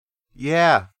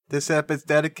Yeah, this ep is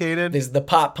dedicated This is the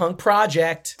Pop Punk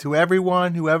Project. to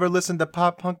everyone who ever listened to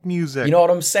pop punk music. You know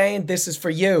what I'm saying? This is for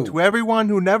you. To everyone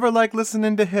who never liked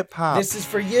listening to hip hop. This is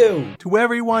for you. To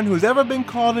everyone who's ever been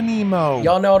called an emo.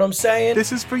 Y'all know what I'm saying?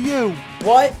 This is for you.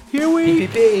 What? Here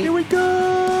we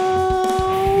go.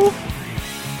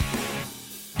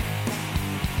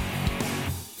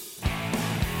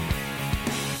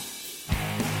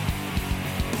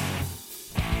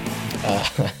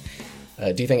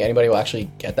 Do you think anybody will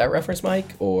actually get that reference,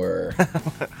 Mike? Or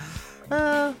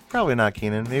Probably not,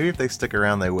 Keenan. Maybe if they stick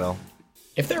around, they will.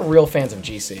 if they're real fans of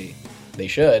GC, they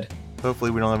should.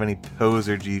 Hopefully we don't have any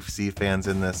poser GC fans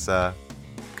in this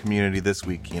community this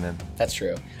week, Keenan. That's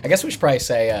true. I guess we should probably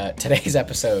say today's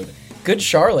episode, Good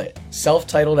Charlotte,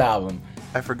 self-titled album.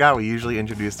 I forgot we usually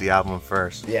introduce the album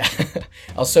first. Yeah.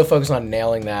 I was so focused on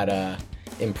nailing that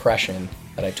impression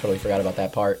that I totally forgot about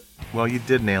that part. Well, you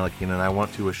did nail it, Keenan. I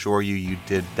want to assure you, you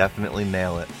did definitely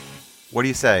nail it. What do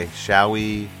you say? Shall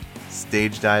we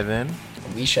stage dive in?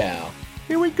 We shall.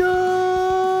 Here we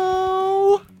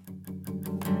go!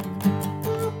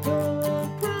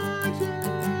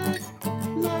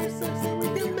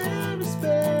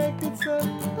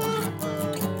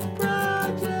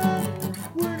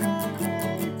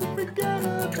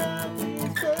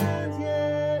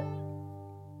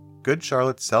 Good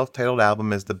Charlotte's self-titled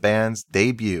album is the band's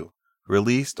debut,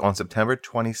 released on September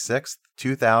 26th,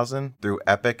 2000 through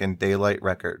Epic and Daylight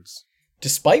Records.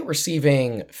 Despite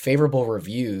receiving favorable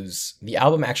reviews, the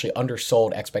album actually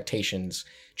undersold expectations,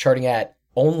 charting at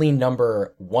only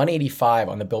number 185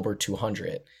 on the Billboard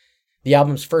 200. The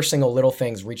album's first single, Little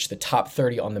Things, reached the top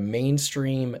 30 on the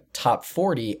mainstream top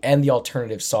 40 and the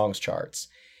alternative songs charts.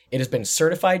 It has been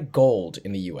certified gold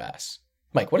in the US.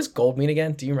 Mike, what does gold mean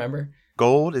again? Do you remember?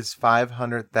 Gold is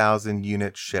 500,000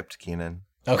 units shipped, Keenan.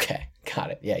 Okay, got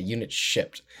it. Yeah, units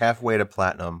shipped. Halfway to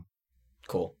platinum.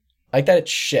 Cool. I like that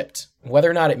it's shipped.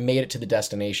 Whether or not it made it to the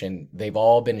destination, they've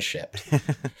all been shipped.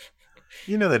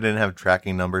 You know they didn't have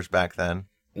tracking numbers back then.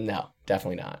 No,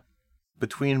 definitely not.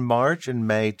 Between March and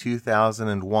May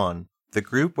 2001, the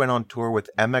group went on tour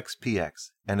with MXPX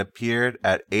and appeared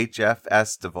at HF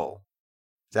Festival.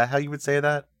 Is that how you would say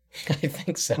that? I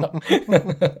think so.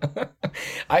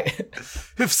 I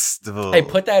Festival.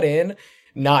 put that in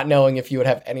not knowing if you would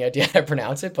have any idea how to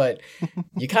pronounce it, but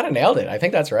you kind of nailed it. I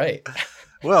think that's right.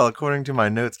 Well, according to my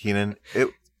notes, Keenan, it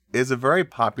is a very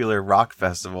popular rock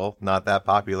festival, not that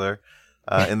popular,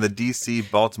 in the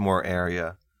DC, Baltimore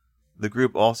area. The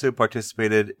group also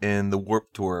participated in the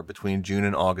Warped Tour between June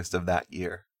and August of that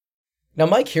year. Now,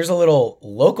 Mike, here's a little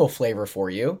local flavor for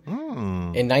you.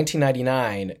 Mm. In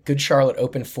 1999, Good Charlotte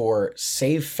opened for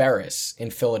Save Ferris in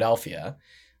Philadelphia.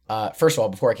 First of all,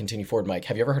 before I continue forward, Mike,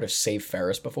 have you ever heard of Save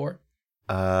Ferris before?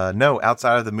 No,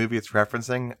 outside of the movie it's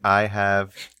referencing, I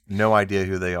have no idea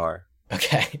who they are.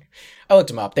 Okay. I looked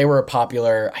them up. They were a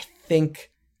popular, I think,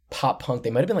 pop punk.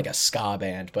 They might have been like a ska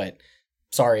band, but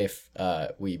sorry if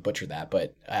we butchered that,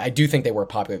 but I do think they were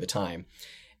popular at the time.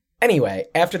 Anyway,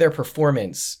 after their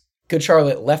performance, Good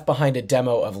Charlotte left behind a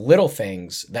demo of Little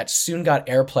Things that soon got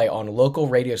airplay on local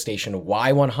radio station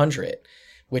Y100,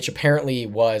 which apparently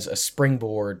was a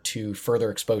springboard to further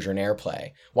exposure and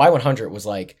airplay. Y100 was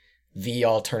like the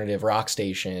alternative rock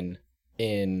station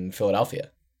in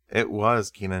Philadelphia. It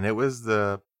was, Keenan. It was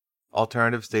the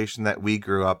alternative station that we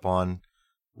grew up on.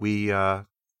 We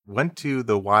went to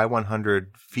the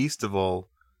Y100 Festival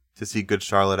to see Good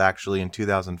Charlotte actually in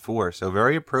 2004, so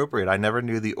very appropriate. I never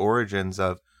knew the origins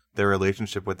of their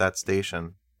relationship with that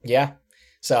station. Yeah.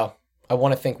 So I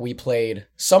want to think we played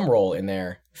some role in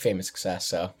their famous success.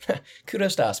 So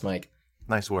kudos to us, Mike.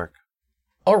 Nice work.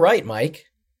 All right, Mike.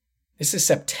 This is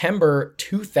September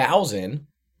 2000.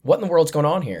 What in the world's going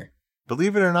on here?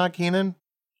 Believe it or not, Keenan,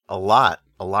 a lot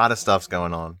of stuff's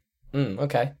going on.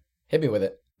 Okay. Hit me with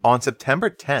it. On September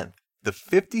 10th, the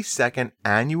 52nd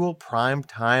annual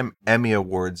Primetime Emmy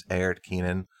Awards aired,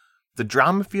 Keenan. The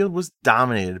drama field was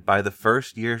dominated by the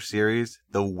first-year series,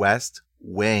 The West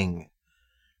Wing.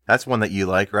 That's one that you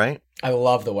like, right? I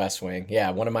love The West Wing.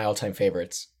 Yeah, one of my all-time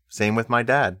favorites. Same with my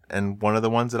dad, and one of the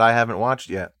ones that I haven't watched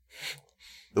yet.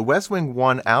 The West Wing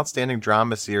won Outstanding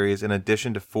Drama Series in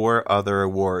addition to 4 other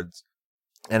awards,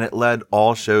 and it led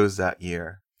all shows that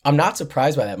year. I'm not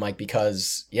surprised by that, Mike,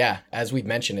 because, yeah, as we've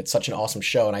mentioned, it's such an awesome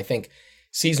show, and I think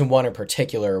season 1 in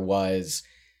particular was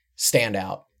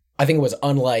standout. I think it was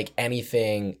unlike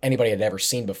anything anybody had ever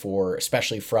seen before,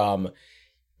 especially from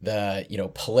the,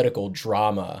 political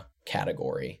drama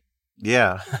category.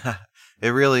 Yeah, it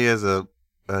really is a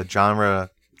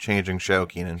genre-changing show,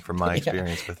 Keenan, from my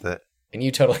experience with it. And you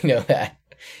totally know that.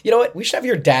 You know what? We should have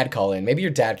your dad call in. Maybe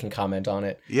your dad can comment on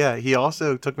it. Yeah, he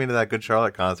also took me to that Good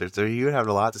Charlotte concert, so he would have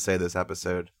a lot to say this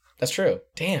episode. That's true.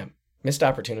 Damn. Missed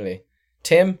opportunity.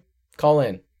 Tim, call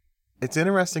in. It's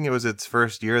interesting it was its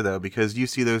first year, though, because you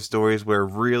see those stories where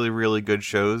really, really good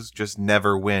shows just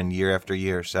never win year after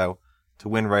year. So to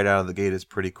win right out of the gate is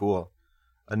pretty cool.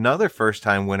 Another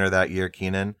first-time winner that year,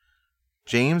 Keenan,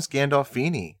 James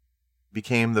Gandolfini,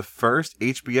 became the first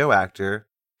HBO actor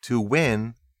to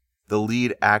win the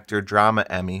lead actor drama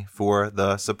Emmy for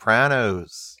The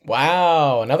Sopranos.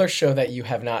 Wow, another show that you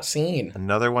have not seen.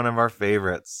 Another one of our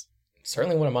favorites.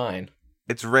 Certainly one of mine.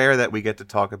 It's rare that we get to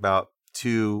talk about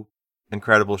two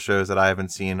incredible shows that I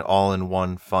haven't seen all in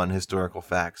one fun historical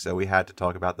fact. So we had to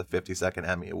talk about the 52nd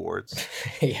Emmy Awards.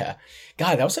 Yeah.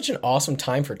 God, that was such an awesome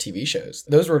time for TV shows.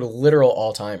 Those were literal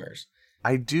all-timers.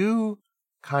 I do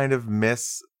kind of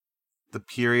miss the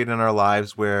period in our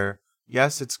lives where,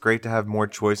 yes, it's great to have more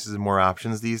choices and more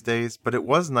options these days, but it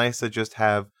was nice to just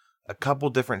have a couple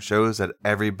different shows that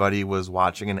everybody was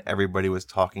watching and everybody was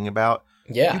talking about.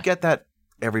 Yeah. You get that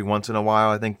every once in a while.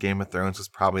 I think Game of Thrones was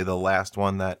probably the last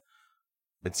one that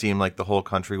it seemed like the whole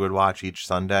country would watch each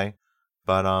Sunday.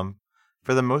 But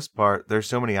for the most part, there's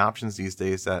so many options these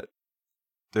days that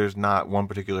there's not one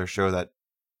particular show that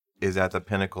is at the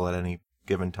pinnacle at any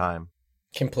given time.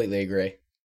 Completely agree.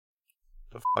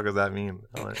 The fuck does that mean?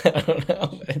 I don't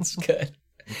know, but it's good.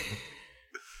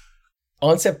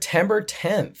 On September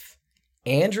 10th,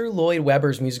 Andrew Lloyd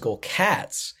Webber's musical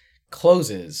Cats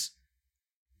closes.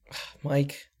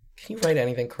 Mike, can you write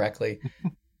anything correctly?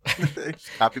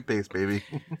 Copy paste, baby.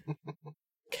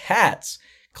 Cats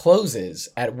closes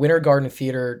at Winter Garden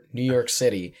Theater, New York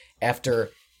City after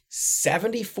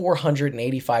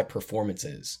 7,485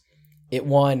 performances. It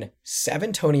won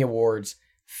 7 Tony Awards,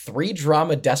 3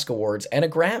 Drama Desk Awards, and a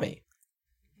Grammy.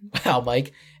 Wow,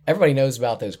 Mike. Everybody knows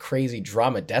about those crazy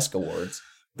Drama Desk Awards.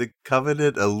 The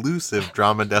coveted, elusive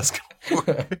Drama Desk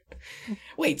Award.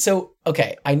 Wait, so,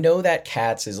 okay, I know that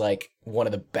Cats is like one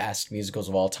of the best musicals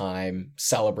of all time,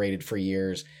 celebrated for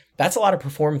years. That's a lot of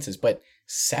performances, but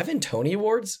 7 Tony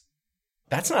Awards?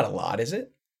 That's not a lot, is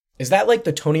it? Is that like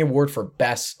the Tony Award for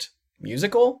Best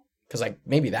Musical? Because like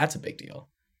maybe that's a big deal.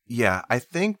 Yeah, I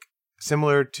think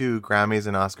similar to Grammys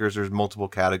and Oscars, there's multiple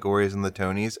categories in the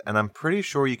Tonys, and I'm pretty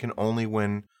sure you can only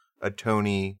win a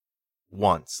Tony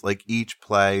once. Like each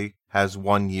play has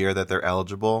 1 year that they're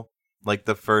eligible, like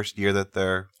the first year that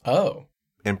they're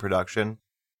in production.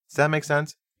 Does that make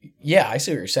sense? Yeah, I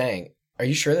see what you're saying. Are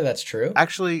you sure that that's true?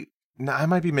 Actually, no, I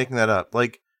might be making that up.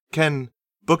 Like, can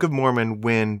Book of Mormon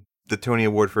win the Tony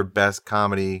Award for Best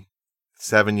Comedy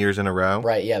 7 years in a row?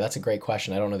 Right, yeah, that's a great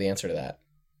question. I don't know the answer to that.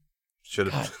 Should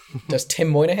have. Does Tim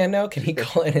Moynihan know? Can he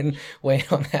call in and weigh in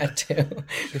on that too?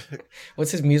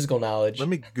 What's his musical knowledge? Let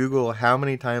me Google how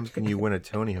many times can you win a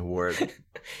Tony Award?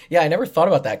 Yeah, I never thought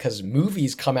about that because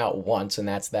movies come out once and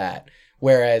that's that.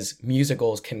 Whereas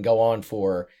musicals can go on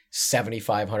for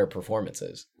 7,500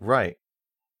 performances. Right.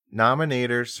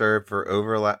 Nominators serve for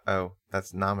overlap. Oh,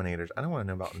 that's nominators. I don't want to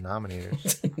know about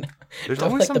nominators. There's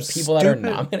Don't always like some the people that are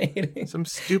nominating. Some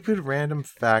stupid random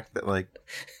fact that like.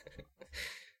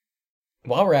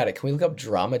 While we're at it, can we look up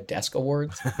Drama Desk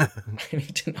Awards? I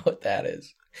need to know what that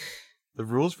is. The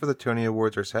rules for the Tony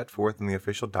Awards are set forth in the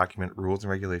official document Rules and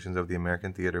Regulations of the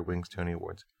American Theater Wing's Tony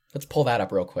Awards. Let's pull that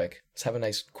up real quick. Let's have a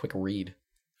nice quick read.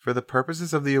 For the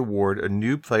purposes of the award, a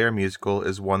new play or musical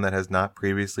is one that has not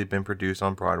previously been produced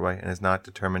on Broadway and is not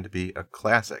determined to be a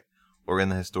classic or in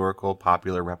the historical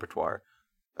popular repertoire.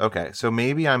 Okay, so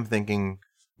maybe I'm thinking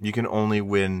you can only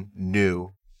win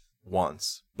new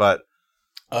once, but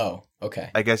Oh, okay.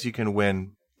 I guess you can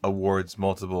win awards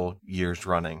multiple years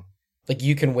running. Like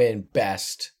you can win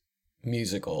Best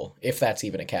Musical, if that's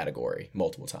even a category,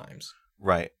 multiple times.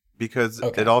 Right. Because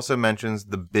it also mentions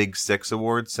the Big Six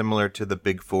Awards, similar to the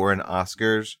Big Four and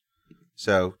Oscars.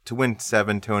 So to win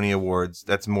 7 Tony Awards,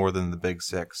 that's more than the Big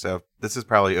Six. So this is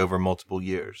probably over multiple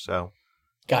years. So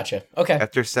gotcha. Okay.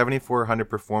 After 7,400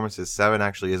 performances, 7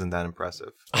 actually isn't that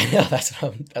impressive. I know, that's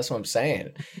what I'm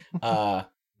saying.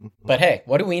 But hey,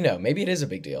 what do we know? Maybe it is a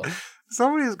big deal.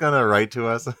 Somebody's going to write to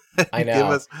us. I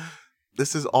know.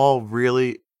 This is all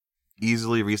really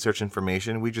easily researched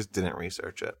information. We just didn't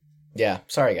research it. Yeah,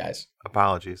 sorry guys.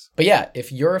 Apologies. But yeah,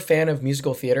 if you're a fan of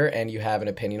musical theater and you have an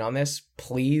opinion on this,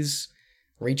 please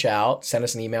reach out, send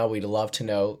us an email. We'd love to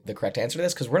know the correct answer to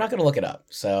this because we're not going to look it up.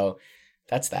 So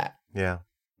that's that. Yeah.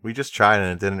 We just tried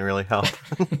and it didn't really help.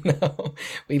 No,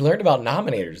 we learned about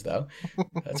nominators though.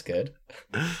 That's good.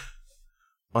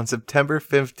 On September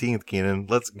 15th, Keenan,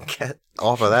 let's get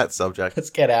off of that subject. Let's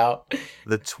get out.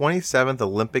 The 27th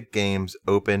Olympic Games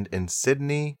opened in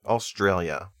Sydney,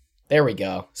 Australia. There we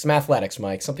go. Some athletics,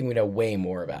 Mike. Something we know way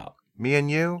more about. Me and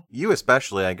you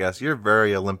especially, I guess. You're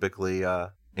very Olympically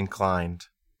inclined.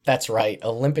 That's right.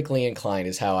 Olympically inclined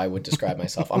is how I would describe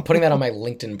myself. I'm putting that on my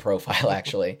LinkedIn profile,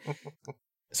 actually.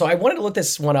 So I wanted to look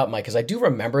this one up, Mike, because I do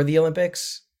remember the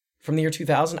Olympics from the year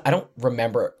 2000. I don't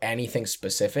remember anything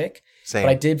specific, Same. but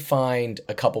I did find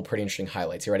a couple pretty interesting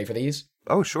highlights. You ready for these?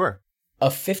 Oh, sure. A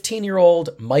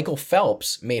 15-year-old Michael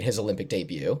Phelps made his Olympic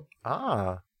debut.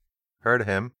 Ah, heard of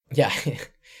him. Yeah. He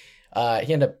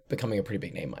ended up becoming a pretty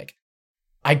big name, Mike.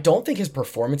 I don't think his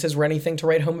performances were anything to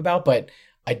write home about, but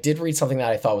I did read something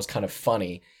that I thought was kind of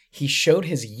funny. He showed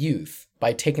his youth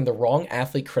by taking the wrong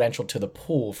athlete credential to the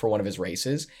pool for one of his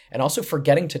races and also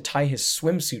forgetting to tie his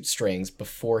swimsuit strings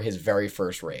before his very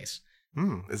first race.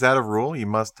 Is that a rule? You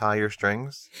must tie your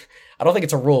strings? I don't think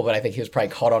it's a rule, but I think he was probably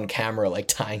caught on camera like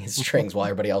tying his strings while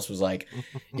everybody else was like,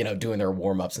 doing their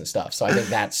warm-ups and stuff. So I think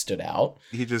that stood out.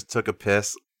 He just took a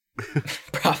piss.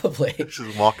 Probably.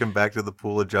 Just walking back to the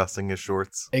pool, adjusting his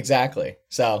shorts. Exactly.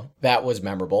 So that was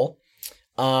memorable.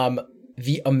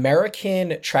 The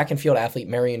American track and field athlete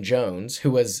Marion Jones,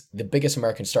 who was the biggest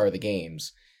American star of the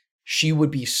games, she would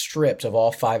be stripped of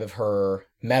all 5 of her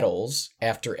medals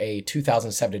after a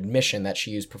 2007 admission that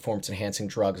she used performance-enhancing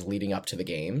drugs leading up to the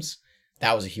games.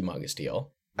 That was a humongous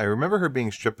deal. I remember her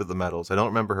being stripped of the medals. I don't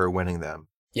remember her winning them.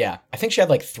 Yeah, I think she had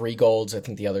like 3 golds. I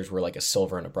think the others were like a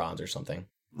silver and a bronze or something.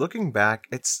 Looking back,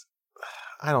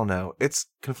 I don't know. It's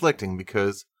conflicting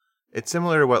because it's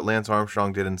similar to what Lance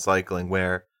Armstrong did in cycling,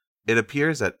 where it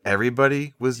appears that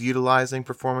everybody was utilizing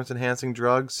performance-enhancing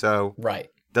drugs. So right.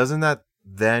 Doesn't that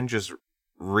then just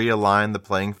realign the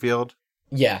playing field?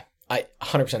 Yeah, I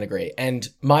 100% agree. And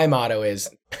my motto is,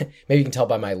 maybe you can tell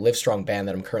by my Livestrong band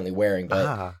that I'm currently wearing,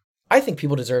 but I think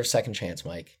people deserve a second chance,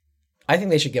 Mike. I think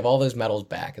they should give all those medals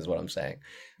back, is what I'm saying.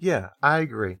 Yeah, I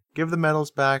agree. Give the medals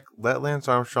back. Let Lance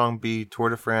Armstrong be Tour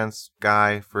de France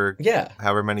guy for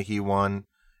however many he won.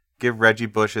 Give Reggie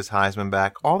Bush his Heisman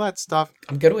back. All that stuff.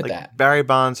 I'm good with that. Barry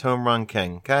Bonds, home run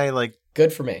king. Okay,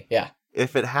 good for me. Yeah.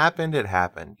 If it happened, it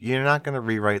happened. You're not going to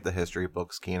rewrite the history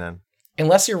books, Keenan.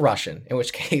 Unless you're Russian, in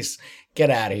which case, get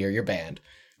out of here. You're banned.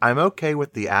 I'm okay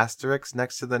with the asterisk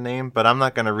next to the name, but I'm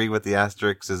not going to read what the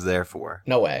asterisk is there for.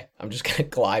 No way. I'm just going to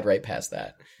glide right past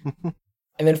that.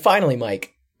 And then finally,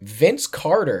 Mike, Vince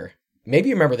Carter. Maybe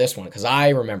you remember this one, because I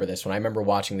remember this one. I remember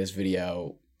watching this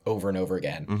video over and over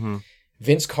again. Mm-hmm.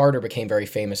 Vince Carter became very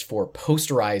famous for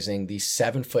posterizing the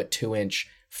 7'2"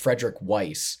 Frederick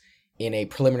Weiss in a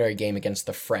preliminary game against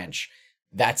the French.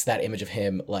 That's that image of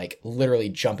him, literally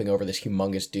jumping over this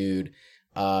humongous dude.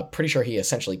 Pretty sure he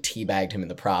essentially teabagged him in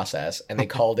the process, and they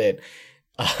called it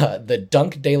the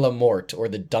Dunk de la Mort, or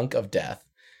the Dunk of Death.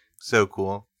 So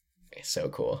cool. So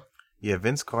cool. Yeah,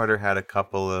 Vince Carter had a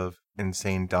couple of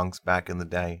insane dunks back in the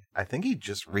day. I think he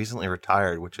just recently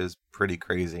retired, which is pretty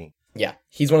crazy. Yeah,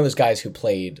 he's one of those guys who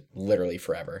played literally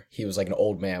forever. He was like an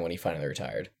old man when he finally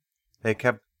retired. They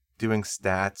kept doing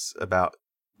stats about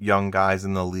young guys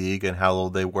in the league and how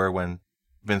old they were when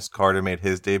Vince Carter made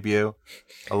his debut.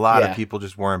 A lot of people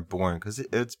just weren't born because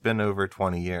it's been over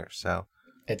 20 years. So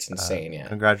it's insane, yeah.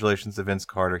 Congratulations to Vince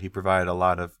Carter. He provided a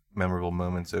lot of memorable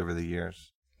moments over the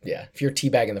years. Yeah, if you're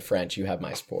teabagging the French, you have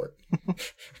my support.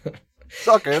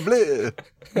 Soccer bleu!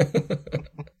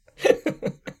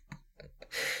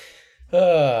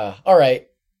 All right,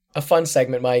 a fun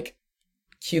segment, Mike.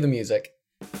 Cue the music.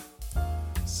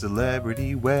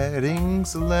 Celebrity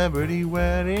weddings.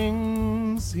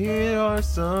 Here are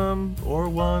some or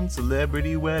one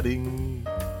celebrity wedding.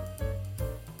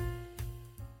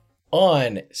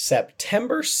 On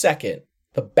September 2nd,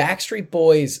 the Backstreet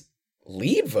Boys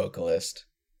lead vocalist.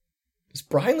 Is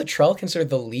Brian Littrell considered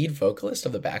the lead vocalist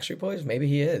of the Backstreet Boys? Maybe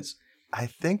he is. I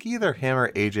think either him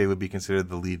or AJ would be considered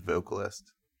the lead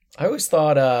vocalist. I always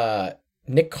thought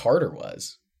Nick Carter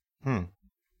was. I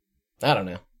don't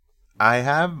know. I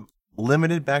have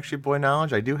limited Backstreet Boy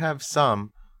knowledge. I do have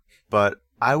some, but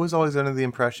I was always under the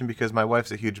impression, because my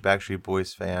wife's a huge Backstreet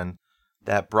Boys fan,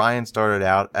 that Brian started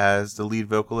out as the lead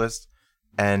vocalist,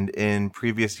 and in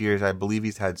previous years, I believe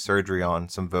he's had surgery on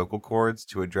some vocal cords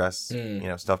to address,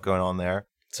 stuff going on there.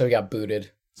 So he got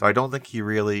booted. So I don't think he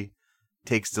really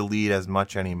takes the lead as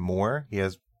much anymore. He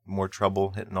has more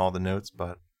trouble hitting all the notes,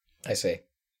 but I see.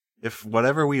 If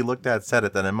whatever we looked at said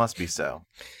it, then it must be so.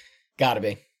 Gotta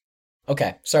be.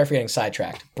 Okay, sorry for getting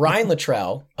sidetracked. Brian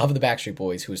Littrell of the Backstreet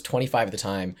Boys, who was 25 at the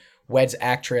time, weds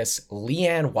actress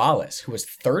Leanne Wallace, who was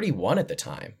 31 at the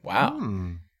time.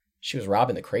 Wow. She was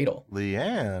robbing the cradle.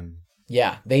 Leanne.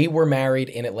 Yeah, they were married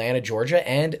in Atlanta, Georgia,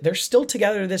 and they're still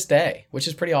together to this day, which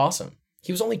is pretty awesome.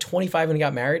 He was only 25 when he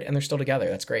got married, and they're still together.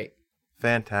 That's great.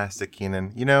 Fantastic,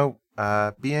 Keenan.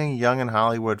 being young in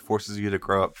Hollywood forces you to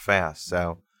grow up fast.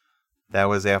 So that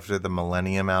was after the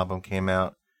Millennium album came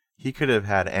out. He could have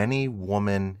had any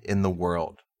woman in the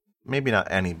world. Maybe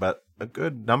not any, but a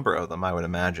good number of them, I would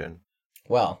imagine.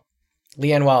 Well,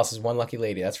 Leanne Wallace is one lucky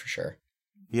lady, that's for sure.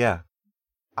 Yeah.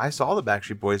 I saw the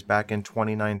Backstreet Boys back in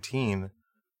 2019,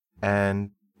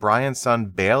 and Brian's son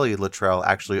Bailey Littrell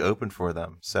actually opened for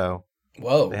them. So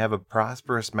whoa, they have a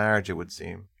prosperous marriage, it would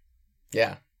seem.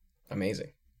 Yeah,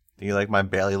 amazing. Do you like my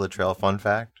Bailey Littrell fun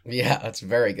fact? Yeah, that's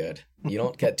very good. You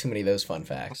don't get too many of those fun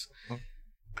facts.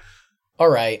 All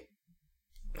right.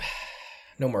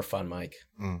 No more fun, Mike.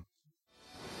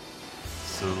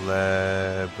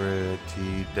 Celebrity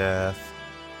death.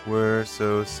 We're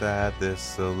so sad this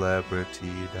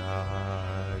celebrity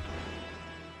died.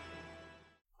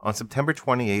 On September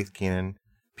 28th, Keenan,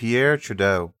 Pierre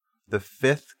Trudeau, the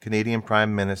 5th Canadian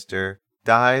Prime Minister,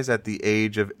 dies at the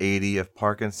age of 80 of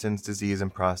Parkinson's disease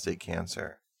and prostate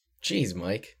cancer. Jeez,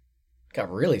 Mike.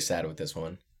 Got really sad with this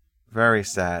one. Very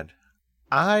sad.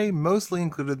 I mostly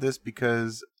included this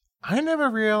because I never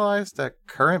realized that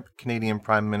current Canadian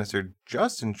Prime Minister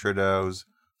Justin Trudeau's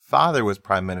father was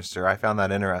Prime Minister. I found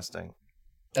that interesting.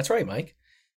 That's right, Mike.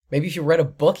 Maybe if you read a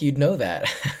book, you'd know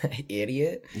that.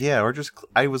 Idiot. Yeah, or just,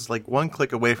 I was like one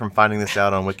click away from finding this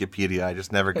out on Wikipedia. I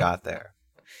just never got there.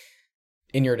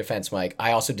 In your defense, Mike,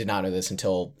 I also did not know this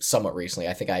until somewhat recently.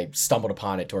 I think I stumbled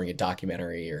upon it during a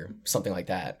documentary or something like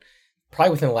that.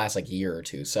 Probably within the last year or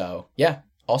two. So yeah,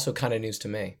 also kind of news to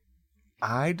me.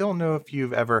 I don't know if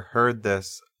you've ever heard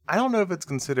this. I don't know if it's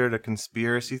considered a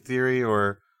conspiracy theory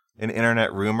or an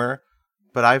internet rumor,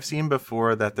 but I've seen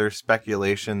before that there's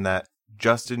speculation that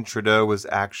Justin Trudeau was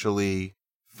actually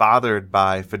fathered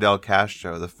by Fidel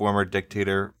Castro, the former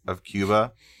dictator of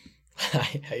Cuba.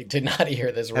 I did not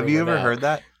hear this rumor. Have you ever heard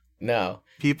that? No.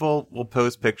 People will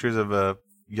post pictures of a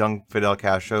young Fidel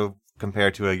Castro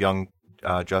compared to a young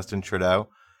Justin Trudeau.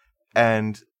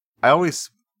 And I always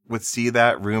would see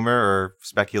that rumor or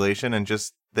speculation and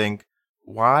just think,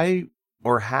 why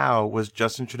or how was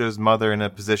Justin Trudeau's mother in a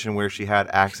position where she had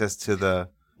access to the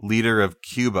leader of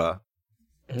Cuba?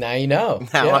 Now you know.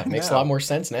 It makes a lot more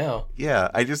sense now. Yeah,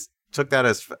 I just took that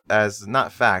as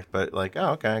not fact, but like,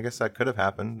 oh, okay, I guess that could have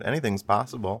happened. Anything's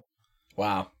possible.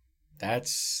 Wow.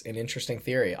 That's an interesting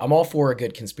theory. I'm all for a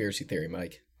good conspiracy theory,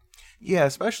 Mike. Yeah,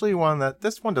 especially one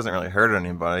this one doesn't really hurt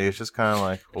anybody. It's just kind of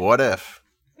like, what if?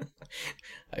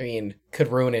 I mean,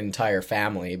 could ruin an entire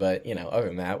family, but, other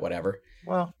than that, whatever.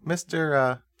 Well,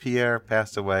 Mr. Pierre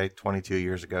passed away 22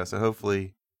 years ago, so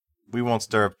hopefully we won't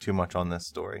stir up too much on this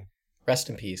story. Rest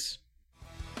in peace.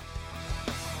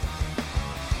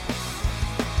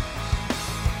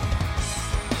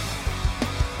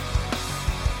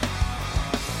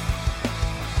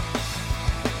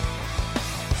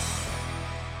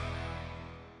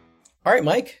 All right,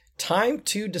 Mike, time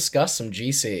to discuss some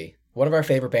GC, one of our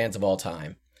favorite bands of all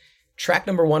time. Track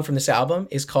number 1 from this album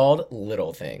is called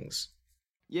Little Things.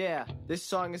 Yeah, this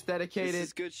song is dedicated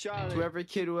to every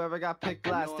kid who ever got picked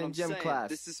last in gym class.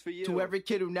 This is for you. To every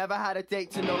kid who never had a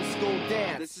date to no school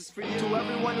dance. This is for you. To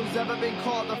everyone who's ever been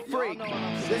called a freak.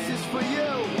 This is for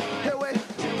you. Here we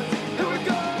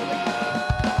go.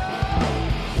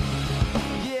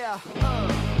 Yeah.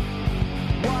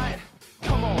 What?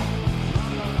 Come on.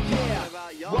 Yeah.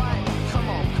 What? Come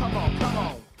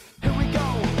on. Here we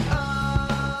go.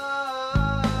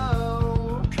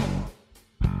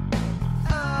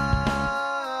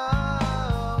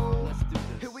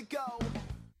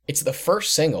 It's the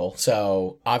first single,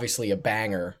 so obviously a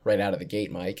banger right out of the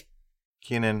gate, Mike.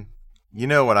 Keenan, you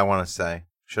know what I want to say.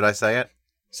 Should I say it?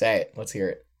 Say it. Let's hear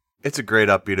it. It's a great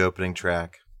upbeat opening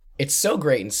track. It's so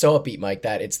great and so upbeat, Mike,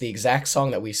 that it's the exact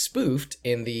song that we spoofed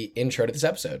in the intro to this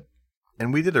episode.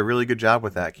 And we did a really good job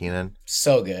with that, Keenan.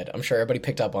 So good. I'm sure everybody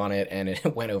picked up on it, and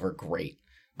it went over great.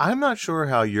 I'm not sure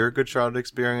how your Good Charlotte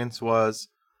experience was.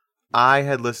 I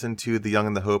had listened to The Young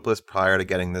and the Hopeless prior to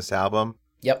getting this album.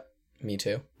 Yep. Me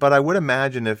too. But I would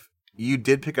imagine if you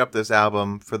did pick up this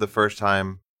album for the first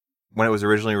time when it was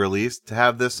originally released, to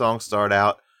have this song start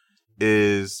out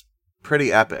is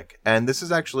pretty epic. And this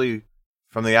is actually,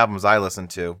 from the albums I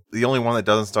listened to, the only one that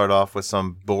doesn't start off with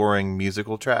some boring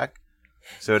musical track.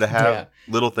 So to have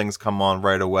Little Things come on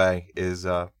right away is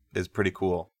pretty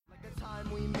cool. Like the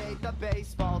time we made the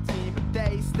baseball team, but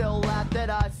they still laughed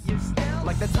at us.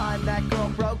 Like the time that girl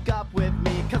broke up with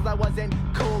me, cause I wasn't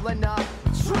cool enough.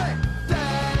 Trick!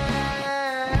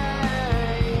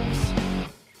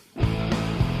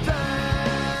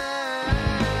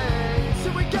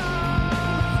 Here we go!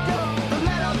 The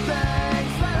little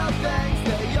things,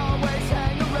 they always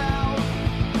hang around.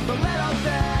 The little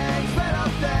things,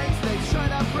 they try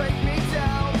to break me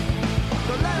down.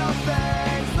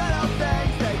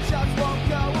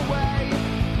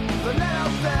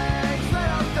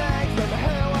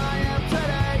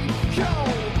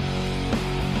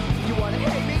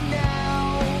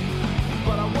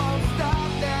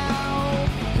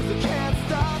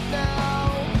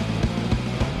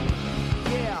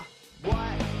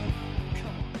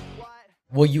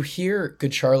 Well, you hear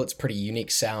Good Charlotte's pretty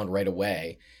unique sound right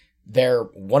away. They're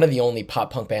one of the only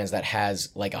pop punk bands that has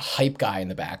like a hype guy in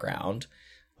the background.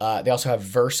 They also have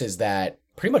verses that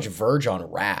pretty much verge on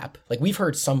rap. Like we've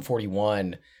heard Sum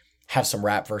 41 have some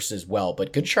rap verses as well,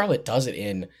 but Good Charlotte does it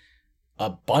in a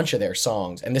bunch of their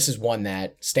songs. And this is one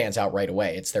that stands out right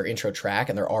away. It's their intro track,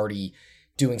 and they're already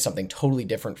doing something totally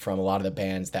different from a lot of the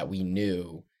bands that we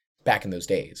knew back in those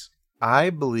days.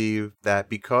 I believe that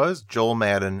because Joel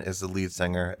Madden is the lead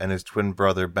singer and his twin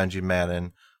brother Benji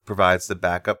Madden provides the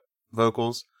backup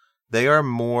vocals, they are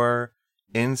more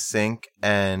in sync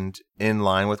and in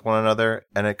line with one another,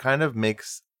 and it kind of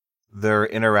makes their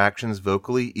interactions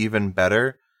vocally even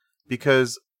better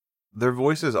because their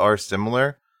voices are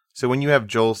similar. So when you have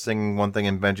Joel singing one thing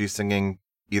and Benji singing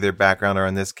either background or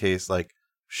in this case like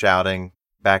shouting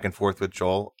back and forth with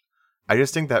Joel, I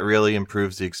just think that really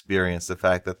improves the experience, the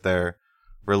fact that they're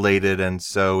related and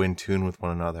so in tune with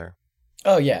one another.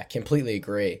 Oh yeah, completely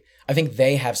agree. I think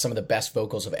they have some of the best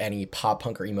vocals of any pop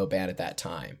punk or emo band at that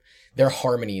time. Their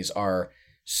harmonies are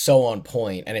so on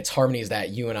point, and it's harmonies that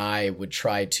you and I would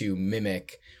try to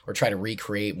mimic or try to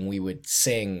recreate when we would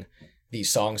sing these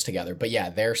songs together. But yeah,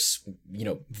 they're,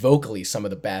 vocally some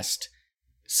of the best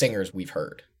singers we've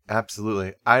heard.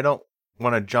 Absolutely. I don't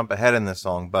want to jump ahead in this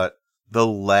song, but the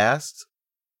last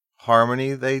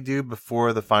harmony they do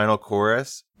before the final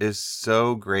chorus is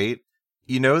so great.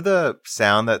 You know the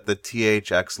sound that the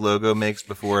THX logo makes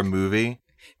before a movie?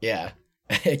 Yeah,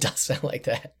 it does sound like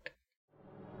that.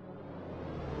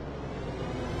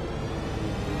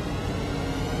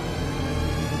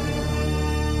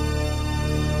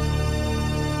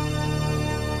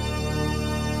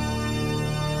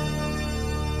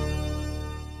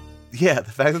 Yeah,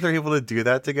 the fact that they're able to do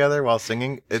that together while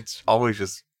singing, it's always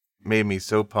just made me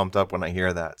so pumped up when I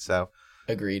hear that. So,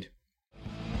 agreed.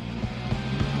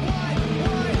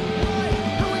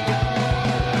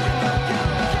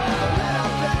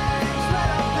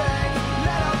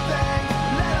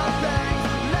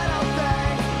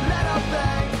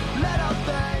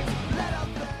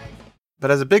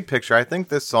 But as a big picture, I think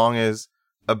this song is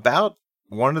about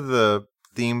one of the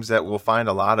themes that we'll find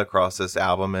a lot across this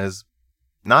album is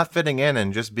not fitting in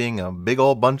and just being a big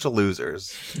old bunch of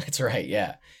losers. That's right,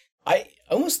 yeah. I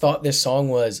almost thought this song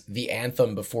was the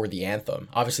anthem before the anthem.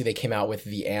 Obviously, they came out with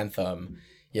the anthem,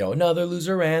 Another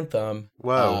Loser Anthem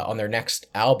on their next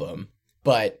album.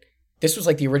 But this was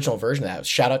like the original version of that. It was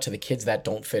shout out to the kids that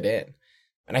don't fit in.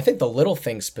 And I think the little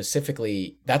things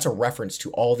specifically, that's a reference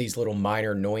to all these little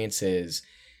minor annoyances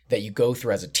that you go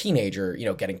through as a teenager,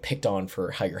 getting picked on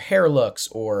for how your hair looks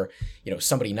or,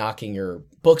 somebody knocking your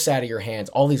books out of your hands,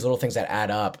 all these little things that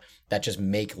add up that just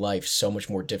make life so much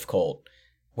more difficult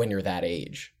when you're that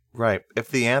age. Right. If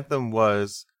the anthem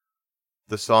was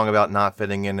the song about not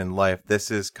fitting in life, this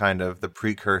is kind of the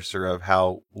precursor of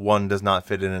how one does not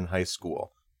fit in high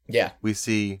school. Yeah. We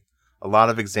see a lot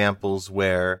of examples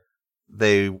where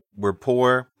they were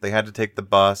poor, they had to take the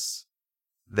bus,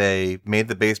 they made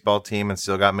the baseball team and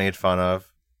still got made fun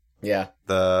of. Yeah.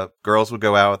 The girls would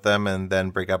go out with them and then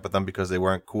break up with them because they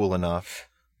weren't cool enough.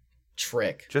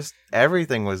 Trick. Just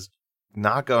everything was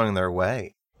not going their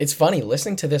way. It's funny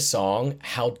listening to this song,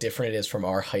 how different it is from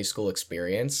our high school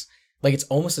experience. Like, it's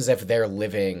almost as if they're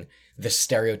living the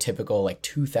stereotypical,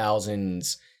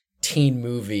 2000s teen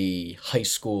movie high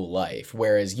school life.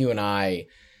 Whereas you and I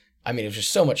mean, it was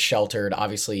just so much sheltered.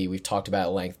 Obviously, we've talked about it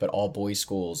at length, but all boys'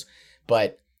 schools.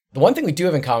 But the one thing we do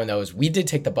have in common, though, is we did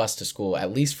take the bus to school,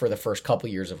 at least for the first couple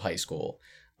years of high school.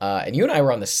 And you and I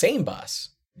were on the same bus.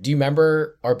 Do you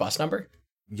remember our bus number?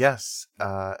 Yes.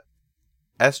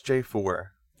 SJ4.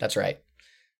 That's right.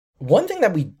 One thing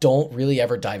that we don't really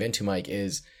ever dive into, Mike,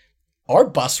 is our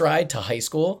bus ride to high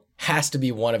school has to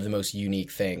be one of the most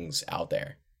unique things out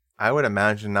there. I would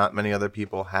imagine not many other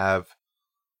people have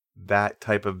that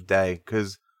type of day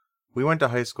because we went to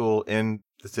high school in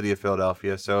the city of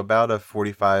Philadelphia, so about a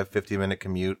 45-50 minute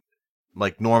commute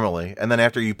normally, and then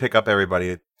after you pick up everybody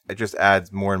it just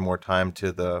adds more and more time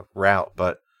to the route.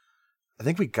 But I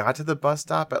think we got to the bus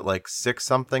stop at 6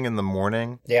 something in the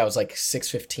morning. Yeah, it was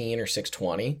 6:15 or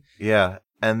 6:20. Yeah,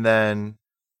 and then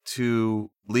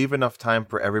to leave enough time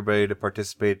for everybody to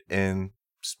participate in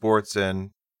sports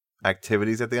and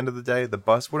activities at the end of the day, the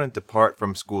bus wouldn't depart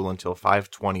from school until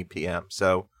 5:20 p.m.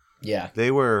 So yeah, they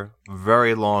were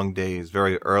very long days,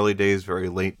 very early days, very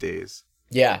late days.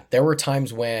 Yeah, there were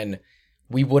times when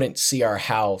we wouldn't see our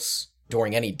house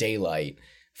during any daylight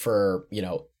for,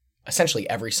 essentially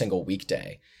every single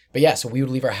weekday. But yeah, so we would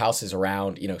leave our houses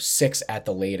around, 6 at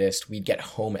the latest. We'd get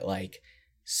home at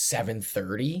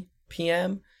 7:30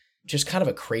 p.m. Just kind of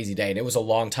a crazy day. And it was a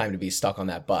long time to be stuck on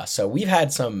that bus. So we've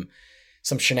had some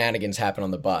some shenanigans happen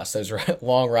on the bus. Those are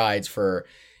long rides for,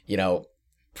 you know,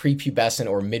 prepubescent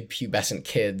or mid-pubescent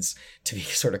kids to be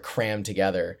sort of crammed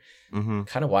together. Mm-hmm.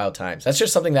 Kind of wild times. That's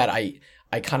just something that I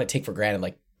kind of take for granted.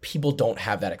 Like, people don't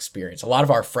have that experience. A lot of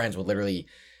our friends would literally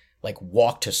like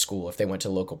walk to school. If they went to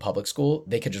local public school,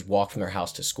 they could just walk from their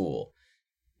house to school.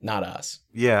 Not us.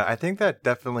 Yeah, I think that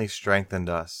definitely strengthened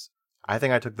us. I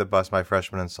think I took the bus my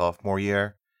freshman and sophomore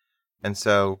year. And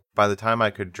so by the time I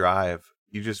could drive,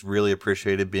 you just really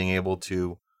appreciated being able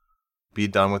to be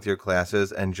done with your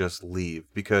classes and just leave.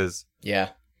 Because, Yeah.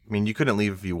 I mean, you couldn't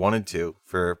leave if you wanted to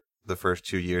for the first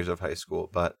 2 years of high school.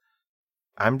 But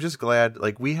I'm just glad,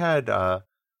 like, we had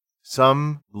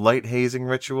some light hazing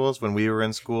rituals when we were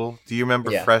in school. Do you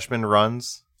remember Yeah. freshman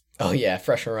runs? Oh yeah,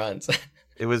 freshman runs.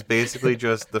 It was basically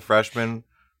just the freshmen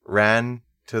ran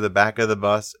to the back of the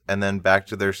bus and then back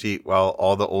to their seat while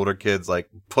all the older kids like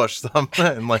pushed them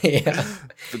and like Yeah.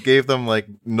 gave them like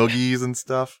noogies and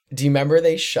stuff. Do you remember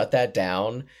they shut that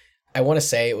down? I want to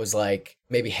say it was like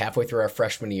maybe halfway through our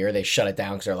freshman year, they shut it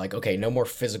down because they're like, okay, no more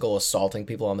physical assaulting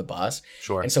people on the bus.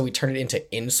 Sure. And so we turned it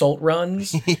into insult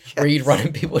runs where you'd run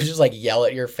and people would just like yell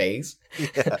at your face.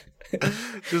 Yeah.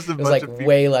 Just a It was bunch like of people.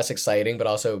 way less exciting, but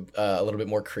also a little bit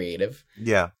more creative.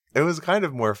 Yeah. It was kind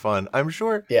of more fun. I'm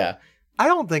sure. Yeah. I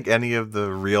don't think any of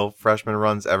the real freshman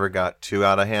runs ever got too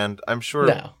out of hand. I'm sure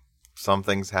No. some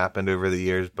things happened over the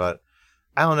years, but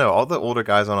I don't know. All the older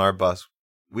guys on our bus,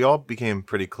 we all became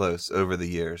pretty close over the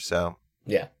years. So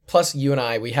Yeah. Plus, you and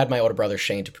I, we had my older brother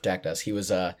Shane to protect us. He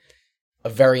was a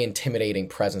very intimidating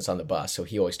presence on the bus, so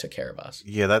he always took care of us.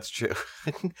 yeah, that's true.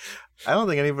 I don't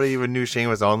think anybody even knew Shane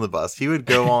was on the bus. He would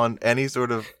go on any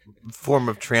sort of form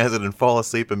of transit and fall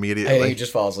asleep immediately. Hey, you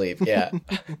just fall asleep. Yeah.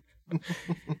 He'd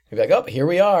be like, oh, here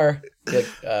we are. Like,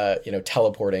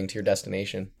 teleporting to your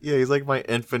destination. Yeah, he's like my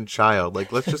infant child.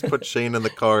 Like, let's just put Shane in the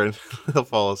car and he'll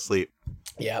fall asleep.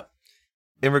 Yep.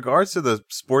 In regards to the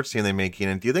sports team they made,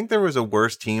 Keenan, do you think there was a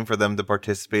worse team for them to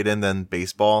participate in than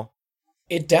baseball?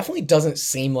 It definitely doesn't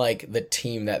seem like the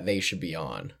team that they should be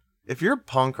on. If you're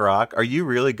punk rock, are you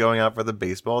really going out for the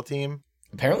baseball team?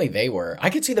 Apparently they were. I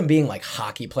could see them being like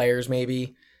hockey players,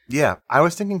 maybe. Yeah, I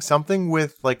was thinking something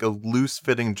with like a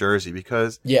loose-fitting jersey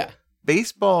because Yeah.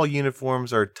 baseball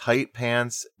uniforms are tight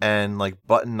pants and like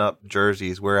button-up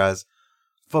jerseys, whereas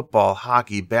football,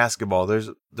 hockey, basketball,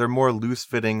 they're more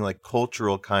loose-fitting, like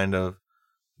cultural kind of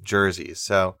jerseys.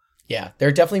 So Yeah.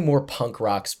 They're definitely more punk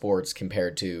rock sports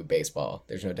compared to baseball.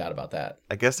 There's no doubt about that.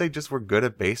 I guess they just were good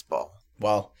at baseball.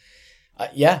 Well,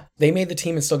 yeah, they made the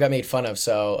team and still got made fun of.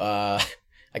 So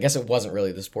I guess it wasn't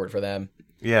really the sport for them.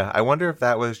 Yeah, I wonder if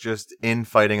that was just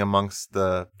infighting amongst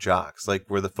the jocks. Like,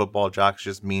 were the football jocks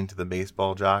just mean to the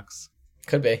baseball jocks?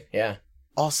 Could be. Yeah.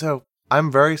 Also,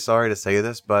 I'm very sorry to say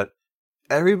this, but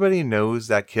everybody knows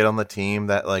that kid on the team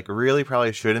that, like, really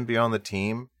probably shouldn't be on the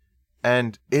team.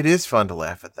 And it is fun to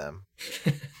laugh at them.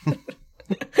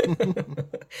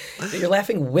 You're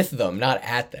laughing with them, not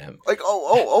at them. Like,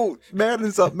 oh,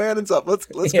 Madden's up. Let's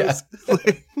Yeah. go.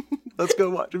 Let's go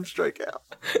watch him strike out.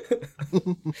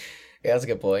 Yeah, that's a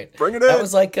good point. Bring it in. That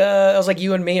was like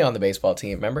you and me on the baseball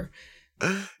team, remember?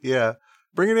 Yeah.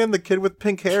 Bring it in. The kid with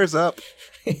pink hair's up.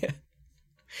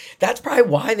 That's probably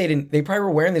why they probably were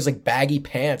wearing these like baggy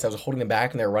pants. I was holding them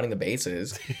back and they were running the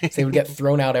bases. So they would get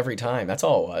thrown out every time. That's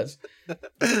all it was.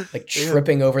 Like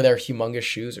tripping over their humongous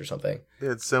shoes or something. They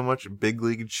had so much big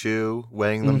league chew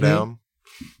weighing them Mhm. down.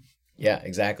 Yeah,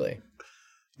 exactly.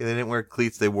 Yeah, they didn't wear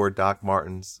cleats. They wore Doc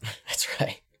Martens. That's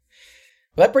right.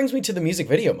 Well, that brings me to the music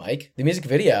video, Mike. The music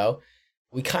video,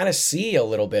 we kind of see a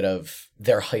little bit of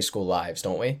their high school lives,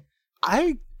 don't we?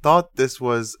 I thought this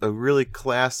was a really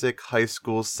classic high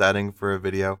school setting for a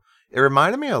video. It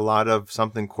reminded me a lot of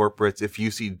Something Corporate's If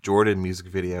You See Jordan music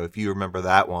video, if you remember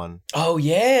that one. Oh,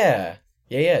 yeah.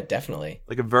 Yeah, definitely.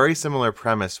 Like a very similar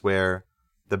premise where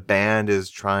the band is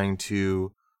trying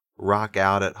to rock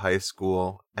out at high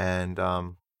school and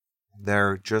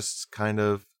they're just kind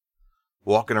of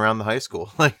walking around the high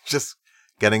school, like just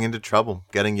getting into trouble,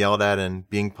 getting yelled at and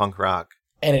being punk rock.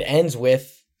 And it ends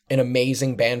with an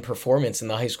amazing band performance in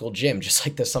the high school gym, just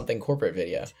like the Something Corporate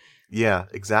video. Yeah,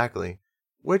 exactly.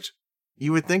 Which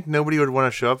you would think nobody would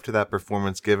want to show up to that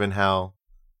performance given how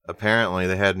apparently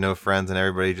they had no friends and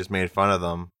everybody just made fun of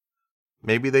them.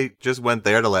 Maybe they just went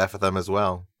there to laugh at them as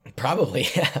well. Probably,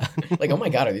 yeah. Like, oh my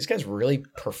God, are these guys really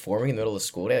performing in the middle of the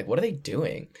school day? Like, what are they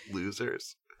doing?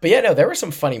 Losers. But yeah, no, there were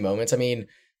some funny moments. I mean,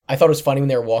 I thought it was funny when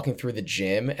they were walking through the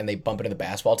gym and they bump into the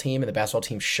basketball team and the basketball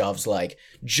team shoves like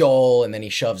Joel and then he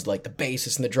shoves like the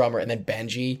bassist and the drummer and then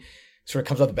Benji sort of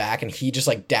comes out the back and he just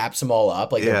like daps them all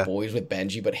up like Yeah. they're boys with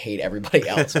Benji but hate everybody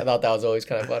else. I thought that was always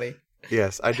kind of funny.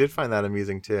 Yes, I did find that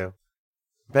amusing too.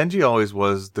 Benji always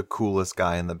was the coolest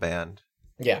guy in the band.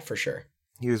 Yeah, for sure.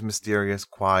 He was mysterious,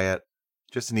 quiet,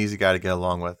 just an easy guy to get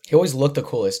along with. He always looked the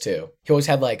coolest too. He always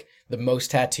had like the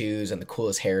most tattoos and the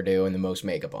coolest hairdo and the most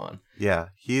makeup on. Yeah,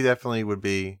 he definitely would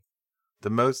be the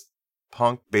most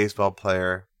punk baseball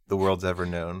player the world's ever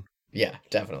known. Yeah,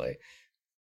 definitely.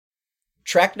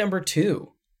 Track number 2,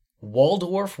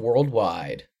 Waldorf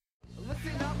Worldwide.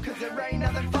 Listen up, cause there ain't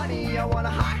nothing funny. I want a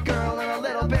hot girl and a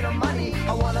little bit of money.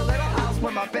 I want a little house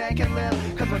where my band can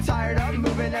live, cause we're tired of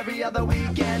moving every other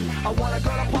weekend. I wanna go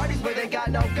to parties where they got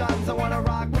no guns. I wanna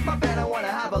rock with my band, I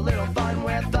wanna have a little fun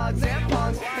with thugs and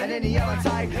punks and any other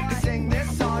type to sing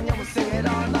this song, and we'll sing it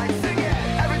all night. Sing it!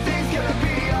 Everything's gonna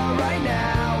be alright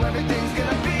now. Everything's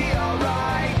gonna be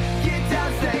alright. Get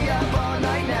down, stay up all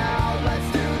night now.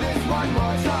 Let's do this one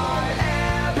more time.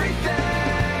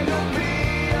 Everything will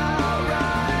be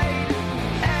alright.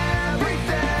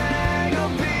 Everything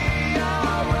will be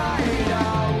alright,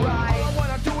 alright. All I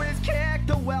wanna do is kick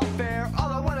the welfare.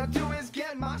 All I wanna do is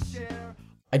get my share.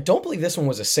 I don't believe this one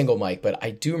was a single, Mike, but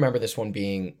I do remember this one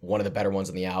being one of the better ones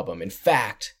on the album. In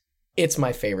fact, it's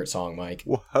my favorite song, Mike.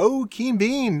 Whoa, Keen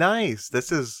Bean, nice.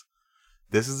 This is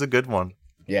a good one.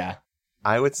 Yeah.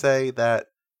 I would say that,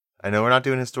 I know we're not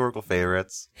doing historical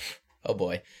favorites. Oh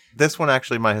boy. This one,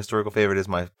 actually, my historical favorite is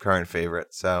my current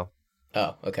favorite, so.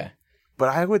 Oh, okay. But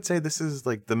I would say this is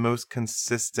like the most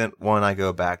consistent one I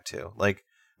go back to. Like,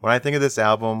 when I think of this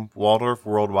album, Waldorf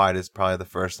Worldwide is probably the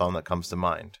first song that comes to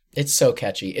mind. It's so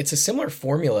catchy. It's a similar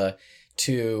formula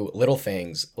to Little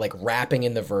Things, like rapping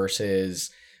in the verses,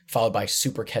 followed by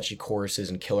super catchy choruses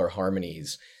and killer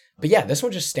harmonies. But yeah, this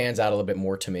one just stands out a little bit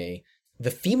more to me. The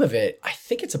theme of it, I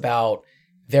think it's about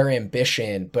their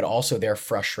ambition, but also their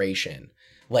frustration.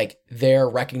 Like, they're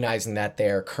recognizing that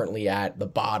they're currently at the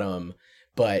bottom,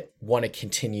 but want to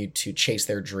continue to chase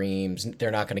their dreams.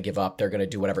 They're not going to give up. They're going to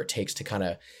do whatever it takes to kind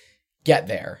of get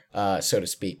there, so to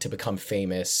speak, to become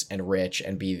famous and rich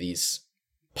and be these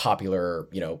popular,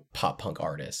 pop punk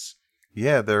artists.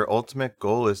 Yeah, their ultimate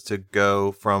goal is to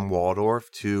go from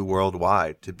Waldorf to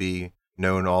worldwide, to be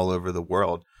known all over the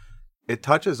world. It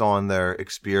touches on their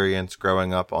experience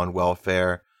growing up on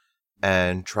welfare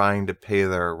and trying to pay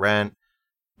their rent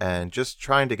and just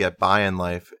trying to get by in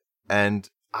life. And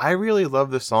I really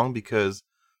love this song because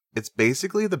it's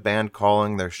basically the band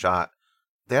calling their shot.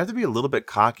 They have to be a little bit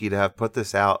cocky to have put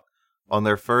this out on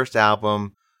their first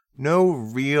album. No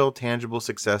real tangible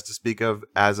success to speak of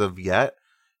as of yet.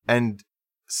 And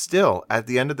still, at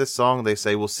the end of this song, they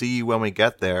say, "We'll see you when we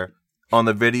get there." On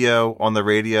the video, on the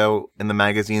radio, in the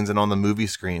magazines, and on the movie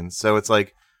screens. So it's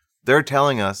like they're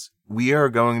telling us we are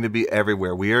going to be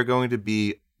everywhere. We are going to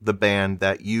be the band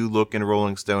that you look in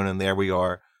Rolling Stone and there we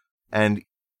are. And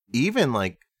even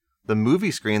like the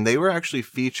movie screen, they were actually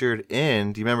featured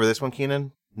in, do you remember this one,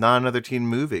 Keenan? Not Another Teen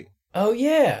Movie. Oh,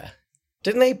 yeah.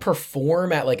 Didn't they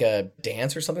perform at like a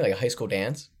dance or something, like a high school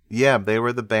dance? Yeah, they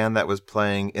were the band that was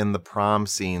playing in the prom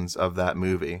scenes of that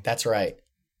movie. That's right.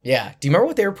 Yeah. Do you remember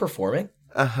what they were performing?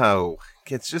 Oh,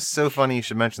 it's just so funny you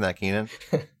should mention that, Keenan.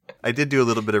 I did do a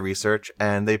little bit of research,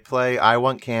 and they play I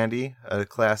Want Candy, a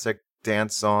classic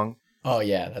dance song. Oh,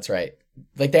 yeah, that's right.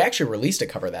 Like, they actually released a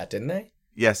cover of that, didn't they?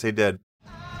 Yes, they did.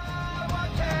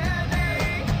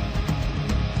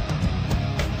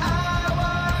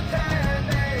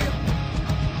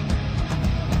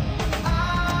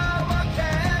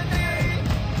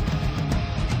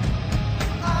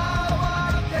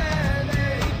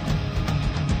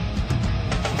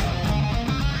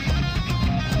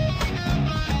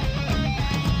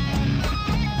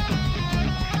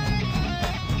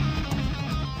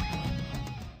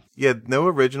 Yeah, no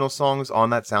original songs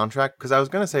on that soundtrack, because I was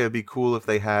going to say it'd be cool if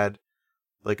they had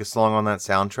like a song on that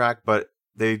soundtrack, but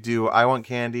they do I Want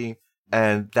Candy,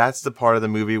 and that's the part of the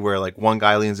movie where like one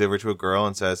guy leans over to a girl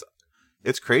and says,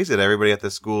 "It's crazy that everybody at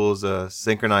the school is a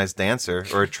synchronized dancer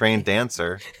or a trained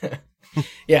dancer."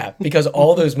 Yeah, because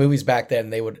all those movies back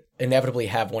then, they would inevitably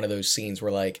have one of those scenes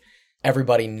where like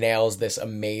everybody nails this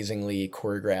amazingly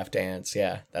choreographed dance.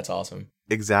 Yeah, that's awesome.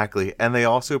 Exactly. And they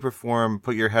also perform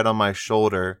Put Your Head on My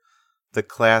Shoulder, the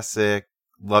classic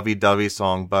lovey-dovey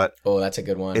song, but oh, that's a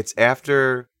good one. It's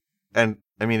after, and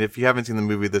I mean, if you haven't seen the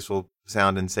movie, this will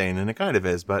sound insane, and it kind of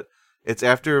is, but it's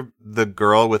after the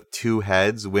girl with two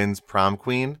heads wins prom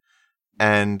queen,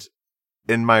 and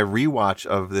in my rewatch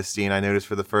of this scene, I noticed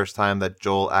for the first time that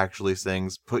Joel actually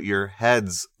sings, "Put your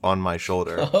heads on my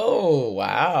shoulder." Oh,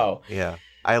 wow. Yeah.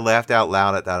 I laughed out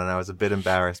loud at that, and I was a bit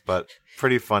embarrassed, but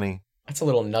pretty funny. That's a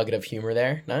little nugget of humor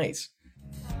there. Nice.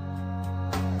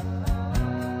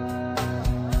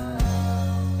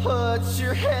 Put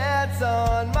your heads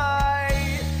on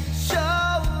my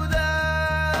shoulder.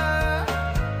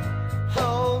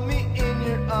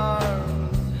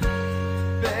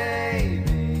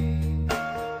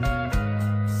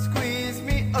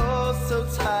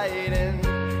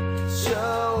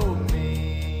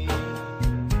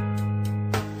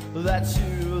 that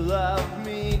you love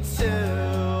me too.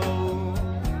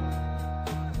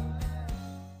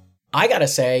 I gotta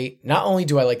say, not only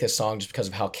do I like this song just because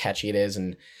of how catchy it is,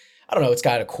 and I don't know, it's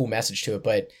got a cool message to it,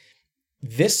 but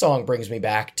this song brings me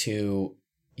back to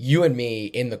you and me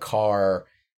in the car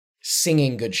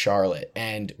singing Good Charlotte.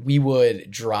 And we would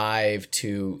drive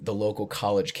to the local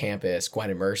college campus, Gwen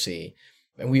and Mercy,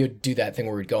 and we would do that thing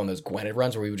where we'd go on those Gwinnett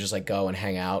runs where we would just like go and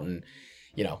hang out and,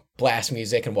 you know, blast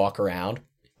music and walk around.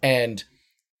 And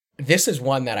this is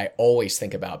one that I always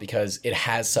think about because it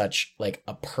has such like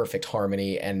a perfect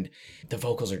harmony and the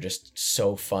vocals are just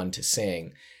so fun to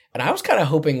sing. And I was kind of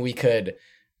hoping we could,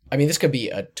 I mean, this could be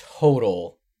a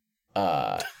total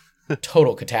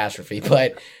catastrophe,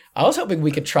 but I was hoping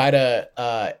we could try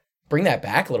to bring that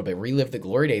back a little bit, relive the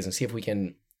glory days and see if we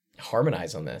can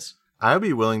harmonize on this. I would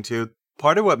be willing to.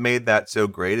 Part of what made that so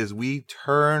great is we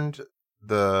turned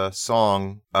the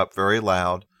song up very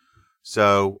loud.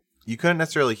 So you couldn't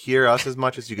necessarily hear us as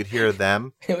much as you could hear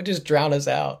them. It would just drown us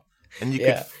out. And you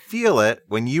could feel it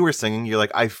when you were singing. You're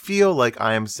like, I feel like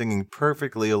I am singing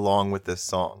perfectly along with this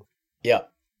song.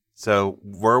 Yep. So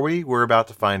were we? We're about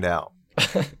to find out.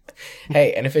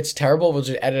 Hey, and if it's terrible, we'll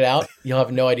just edit it out. You'll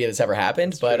have no idea this ever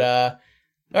happened. But all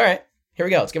right, here we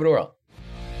go. Let's give it a whirl.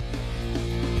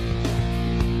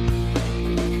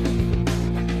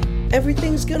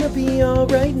 Everything's gonna be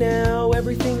alright now.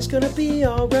 Everything's gonna be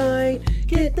alright.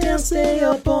 Get down, stay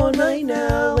up all night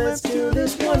now. Let's do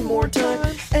this one more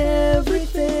time.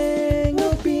 Everything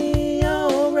will be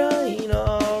alright,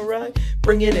 alright.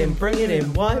 Bring it in,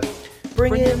 what?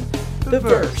 Bring in the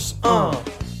verse, Oh,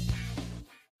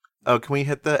 can we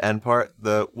hit the end part?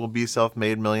 The we'll be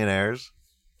self-made millionaires?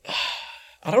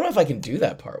 I don't know if I can do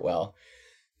that part well.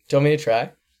 Do you want me to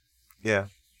try? Yeah.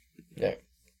 Yeah.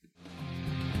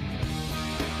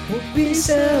 We'll be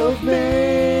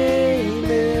self-made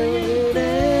millionaires.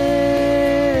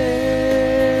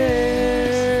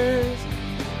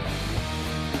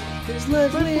 'Cause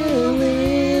life will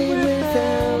live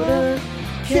without a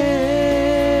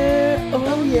care.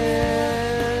 Oh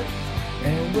yeah.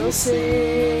 And we'll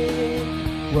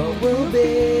sing what will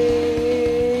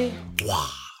be. I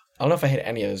don't know if I hit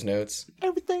any of those notes.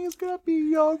 Everything is gonna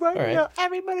be alright. All right. Now.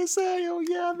 Everybody say, oh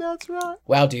yeah, that's right.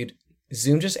 Wow, dude.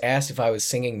 Zoom just asked if I was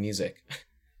singing music.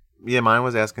 Yeah, mine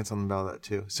was asking something about that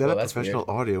too. Set Oh, up that's professional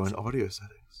audio and audio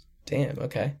settings. Damn,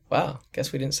 okay. Wow,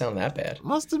 guess we didn't sound that bad.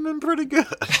 Must have been pretty good.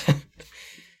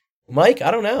 Mike, I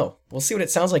don't know. We'll see what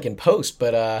it sounds like in post,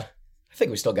 but I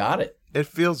think we still got it. It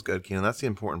feels good, Keenan. That's the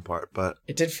important part. But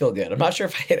It did feel good. I'm not sure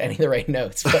if I hit any of the right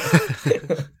notes, but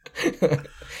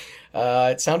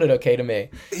it sounded okay to me.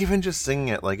 even just singing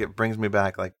it, like it brings me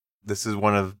back. Like this is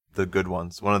one of the good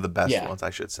ones, one of the best ones, I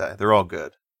should say. They're all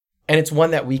good. And it's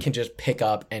one that we can just pick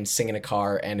up and sing in a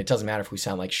car, and it doesn't matter if we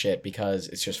sound like shit because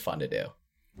it's just fun to do.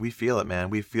 We feel it, man.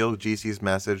 We feel GC's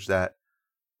message that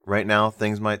right now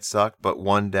things might suck, but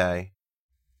one day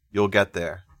you'll get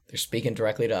there. They're speaking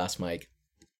directly to us, Mike.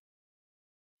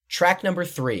 Track number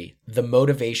 3, The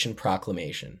Motivation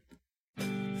Proclamation.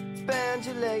 Spend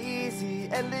your lazy,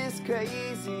 endless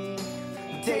crazy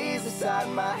days inside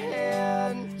my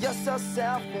head. You're so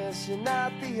selfish, you're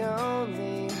not the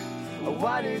only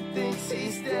one who thinks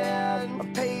he's dead.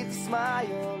 I'm paid to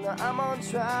smile, now I'm on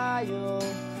trial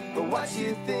for what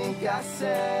you think I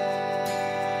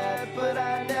said. But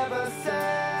I never said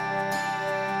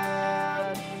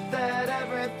that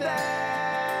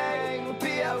everything would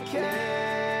be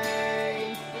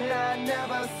okay. And I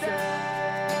never said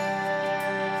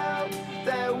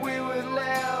that we would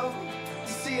live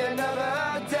to see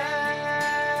another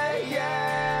day.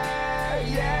 Yeah,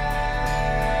 yeah.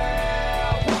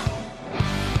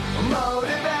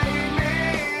 Motivate me.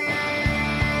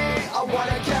 I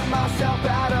wanna get myself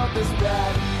out of this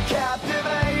bed.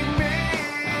 Captivate me.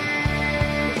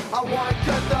 I want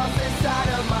good thoughts inside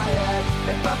of my head.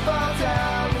 If I fall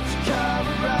down, would you come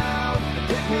around and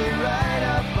pick me right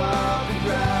up off the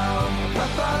ground? If I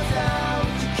fall down,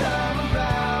 would you come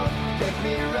around, pick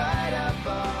me right up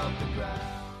off the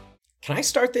ground? Can I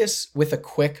start this with a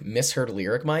quick misheard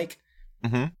lyric, Mike?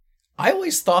 Mm-hmm. I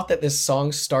always thought that this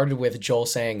song started with Joel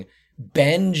saying,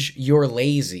 "Benj, you're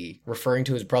lazy," referring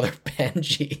to his brother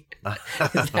Benji.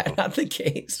 Is that not the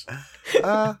case?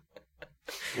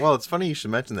 Well, it's funny you should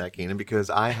mention that, Keenan, because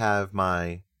I have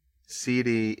my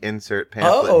CD insert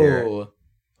pamphlet here.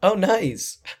 Oh,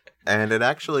 nice. And it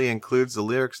actually includes the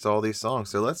lyrics to all these songs.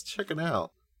 So let's check it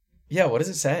out. Yeah, what does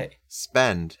it say?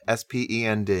 Spend,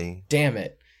 S-P-E-N-D. Damn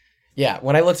it. Yeah,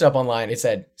 when I looked it up online, it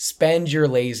said, "Spend your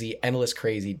lazy, endless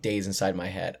crazy days inside my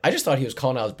head." I just thought he was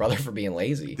calling out his brother for being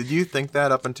lazy. Did you think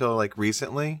that up until like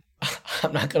recently?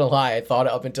 I'm not going to lie, I thought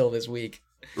it up until this week.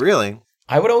 Really?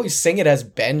 I would always sing it as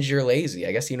Bend You're Lazy.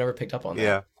 I guess you never picked up on that.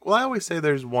 Yeah. Well, I always say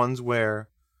there's ones where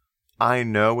I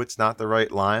know it's not the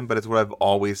right line, but it's what I've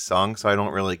always sung, so I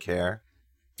don't really care.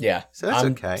 Yeah. So that's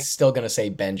I'm okay. still going to say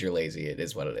Bend You're Lazy. It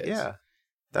is what it is. Yeah.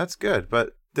 That's good.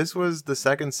 But this was the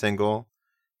second single,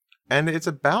 and it's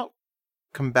about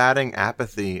combating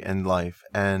apathy in life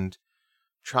and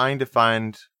trying to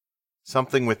find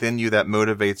something within you that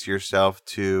motivates yourself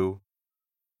to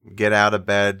get out of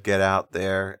bed, get out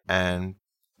there, and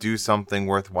do something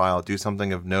worthwhile, do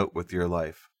something of note with your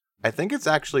life. I think it's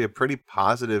actually a pretty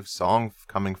positive song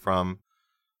coming from,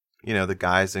 you know, the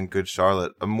guys in Good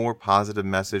Charlotte, a more positive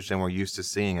message than we're used to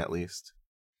seeing, at least.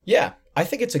 Yeah, I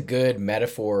think it's a good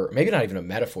metaphor, maybe not even a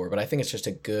metaphor, but I think it's just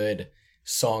a good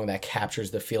song that captures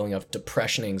the feeling of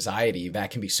depression, anxiety that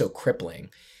can be so crippling.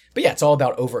 But yeah, it's all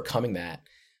about overcoming that.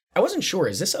 I wasn't sure,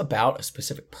 is this about a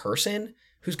specific person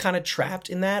who's kind of trapped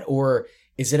in that, or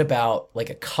is it about like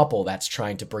a couple that's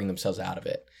trying to bring themselves out of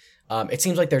it? It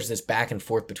seems like there's this back and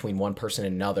forth between one person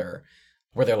and another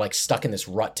where they're like stuck in this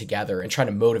rut together and trying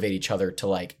to motivate each other to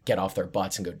like get off their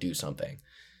butts and go do something.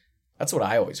 That's what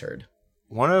I always heard.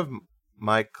 One of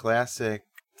my classic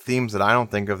themes that I don't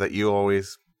think of that you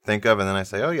always think of, and then I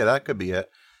say, oh yeah, that could be it,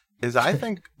 is I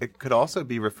think it could also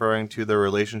be referring to the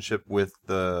relationship with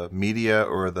the media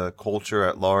or the culture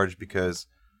at large, because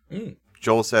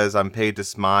Joel says, I'm paid to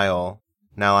smile.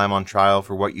 Now I'm on trial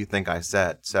for what you think I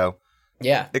said. So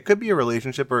yeah, it could be a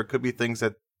relationship, or it could be things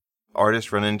that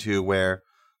artists run into where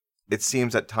it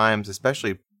seems at times,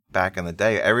 especially back in the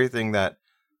day, everything that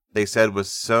they said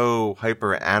was so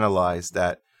hyper analyzed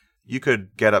that you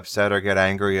could get upset or get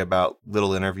angry about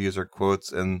little interviews or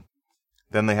quotes, and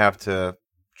then they have to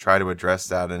try to address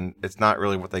that, and it's not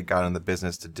really what they got in the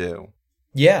business to do.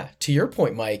 Yeah, to your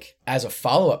point, Mike, as a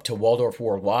follow-up to Waldorf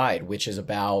Worldwide, which is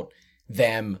about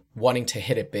them wanting to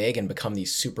hit it big and become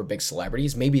these super big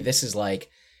celebrities, maybe this is like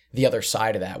the other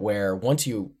side of that, where once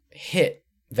you hit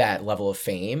that level of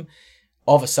fame,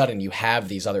 all of a sudden you have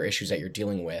these other issues that you're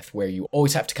dealing with where you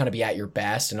always have to kind of be at your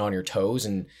best and on your toes,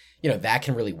 and you know that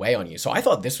can really weigh on you. So I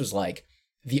thought this was like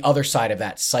the other side of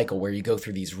that cycle where you go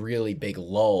through these really big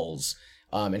lulls,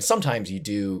 and sometimes you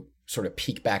do sort of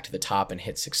peak back to the top and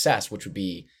hit success, which would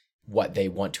be what they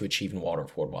want to achieve in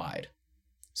Waldorf Worldwide.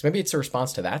 So maybe it's a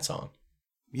response to that song.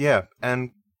 Yeah,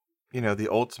 and you know, the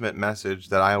ultimate message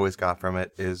that I always got from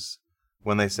it is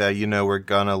when they say, you know, we're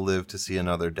gonna live to see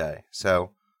another day.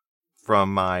 So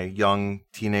from my young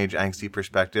teenage angsty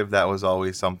perspective, that was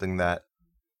always something that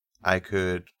I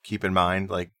could keep in mind.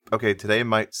 Like, okay, today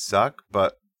might suck,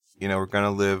 but you know, we're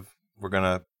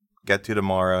gonna get to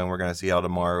tomorrow, and we're gonna see how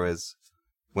tomorrow is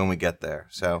when we get there.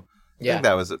 So I think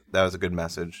that was a good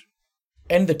message.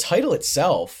 And the title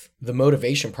itself, the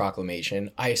Motivation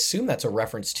Proclamation, I assume that's a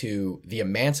reference to the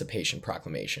Emancipation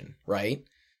Proclamation, right?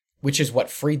 Which is what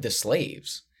freed the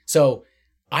slaves. So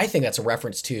I think that's a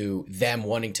reference to them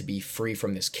wanting to be free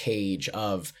from this cage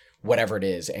of whatever it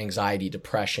is, anxiety,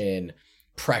 depression,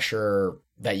 pressure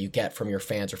that you get from your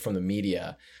fans or from the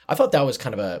media. I thought that was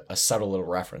kind of a subtle little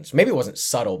reference. Maybe it wasn't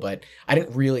subtle, but I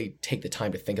didn't really take the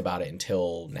time to think about it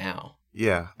until now.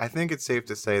 Yeah, I think it's safe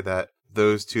to say that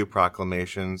those two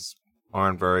proclamations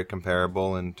aren't very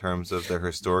comparable in terms of their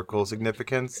historical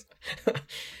significance.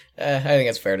 I think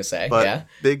it's fair to say, but yeah.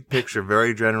 Big picture,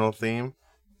 very general theme.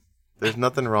 There's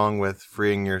nothing wrong with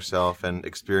freeing yourself and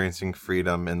experiencing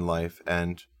freedom in life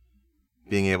and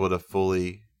being able to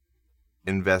fully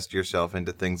invest yourself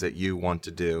into things that you want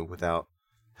to do without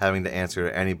having to answer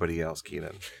to anybody else,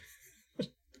 Keenan.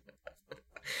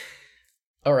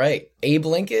 All right. Abe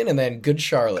Lincoln and then Good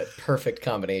Charlotte. Perfect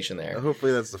combination there.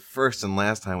 Hopefully that's the first and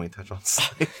last time we touch on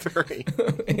Slave 3.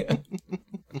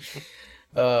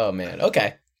 Oh, man.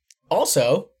 Okay.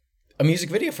 Also, a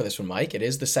music video for this one, Mike. It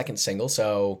is the second single,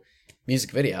 so music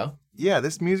video. Yeah,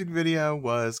 this music video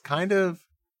was kind of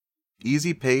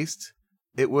easy-paced.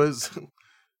 It was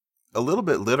a little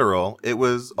bit literal. It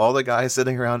was all the guys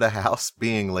sitting around a house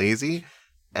being lazy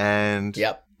and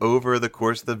over the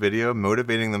course of the video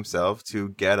motivating themselves to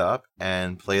get up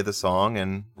and play the song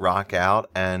and rock out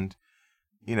and,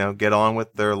 you know, get on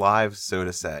with their lives, so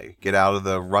to say. Get out of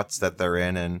the ruts that they're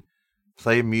in and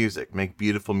play music, make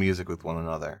beautiful music with one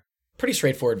another. Pretty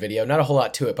straightforward video. Not a whole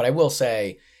lot to it, but I will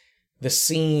say the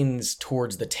scenes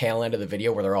towards the tail end of the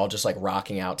video where they're all just like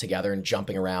rocking out together and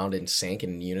jumping around in sync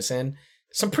and in unison,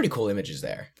 some pretty cool images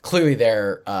there. Clearly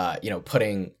they're,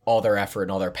 putting all their effort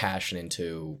and all their passion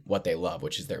into what they love,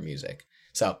 which is their music.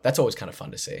 So that's always kind of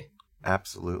fun to see.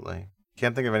 Absolutely.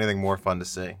 Can't think of anything more fun to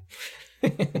see.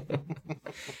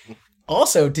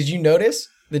 Also, did you notice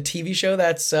the TV show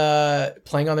that's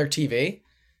playing on their TV?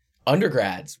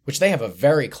 undergrads, which they have a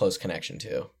very close connection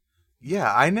to.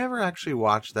 Yeah, I never actually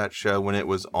watched that show when it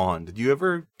was on. Did you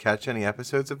ever catch any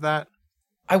episodes of that?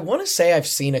 I want to say I've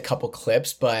seen a couple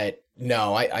clips, but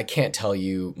no, I can't tell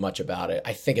you much about it.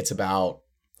 I think it's about,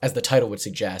 as the title would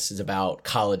suggest, is about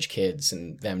college kids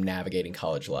and them navigating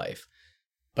college life.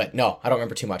 But no, I don't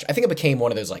remember too much. I think it became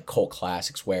one of those like cult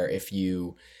classics where if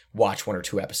you watch 1 or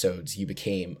 2 episodes, you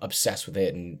became obsessed with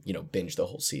it and, binge the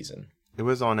whole season. It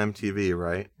was on MTV,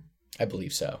 right? I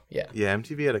believe so, yeah. Yeah,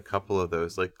 MTV had a couple of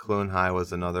those. Like Clone High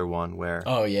was another one where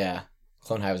Oh, yeah.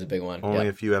 Clone High was a big one. only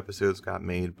Yep. a few episodes got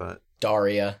made, but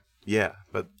Daria. yeah,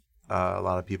 but a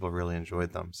lot of people really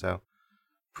enjoyed them. So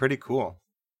pretty cool.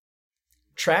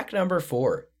 Track number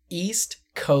 4, East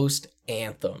Coast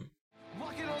Anthem.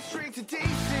 Walking on the streets of DC,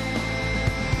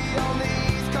 on the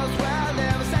East Coast where I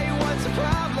live, say what's the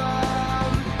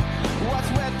problem? What's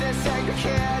with this angry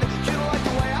kid? You don't like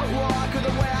the way I walk, or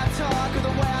the way I talk, or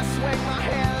the way I swing my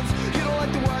hands. You don't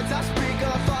like the words I speak,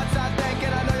 or the thoughts I think,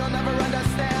 and I know you'll never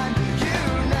understand. You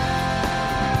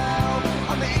know,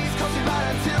 on the East Coast we ride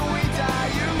until we die.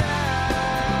 You know,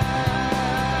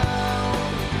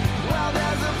 well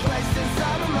there's a place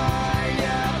inside my mind,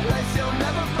 yeah, a place you'll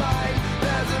never find.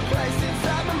 There's a place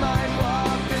inside my mind,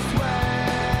 walk this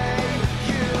way,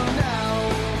 you know.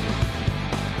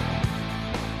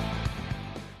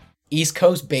 East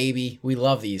Coast, baby. We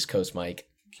love the East Coast, Mike.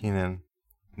 Keenan,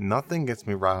 nothing gets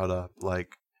me riled up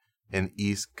like an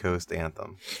East Coast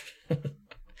anthem.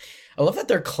 I love that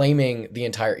they're claiming the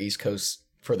entire East Coast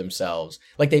for themselves.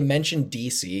 Like, they mentioned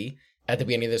DC at the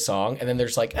beginning of the song, and then they're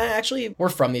just like, actually, we're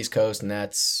from the East Coast, and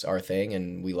that's our thing,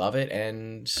 and we love it,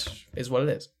 and is what it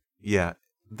is. Yeah,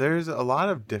 there's a lot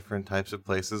of different types of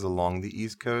places along the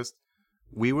East Coast.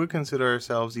 We would consider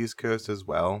ourselves East Coast as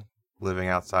well, living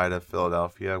outside of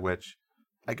Philadelphia, which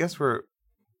I guess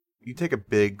you take a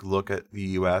big look at the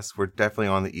U.S., we're definitely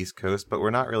on the East Coast, but we're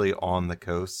not really on the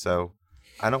coast, so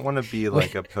I don't want to be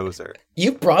like a poser.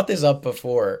 You brought this up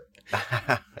before.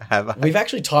 Have I? We've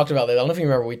actually talked about this. I don't know if you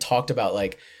remember, we talked about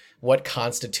like what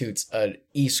constitutes an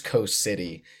East Coast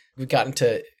city. We've gotten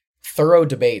to thorough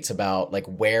debates about like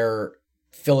where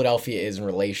Philadelphia is in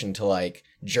relation to like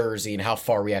Jersey and how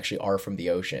far we actually are from the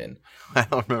ocean. I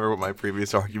don't remember what my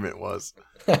previous argument was.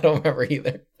 I don't remember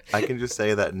either. I can just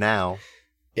say that now,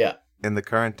 Yeah. in the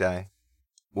current day,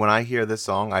 when I hear this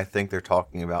song, I think they're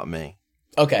talking about me.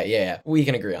 Okay, yeah. We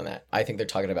can agree on that. I think they're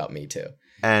talking about me too.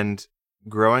 And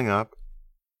growing up,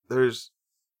 there's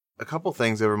a couple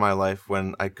things over my life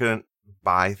when I couldn't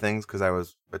buy things because I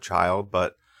was a child,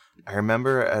 but I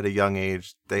remember at a young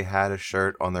age, they had a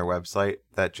shirt on their website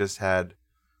that just had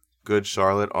Good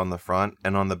Charlotte on the front,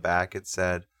 and on the back it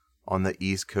said, "On the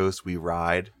East Coast we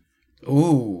ride."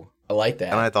 Ooh, I like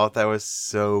that. And I thought that was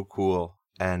so cool.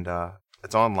 And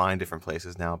it's online different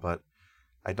places now, but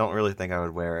I don't really think I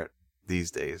would wear it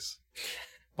these days.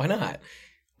 Why not?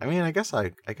 I mean, I guess I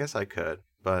could,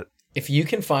 but If you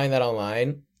can find that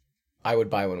online, I would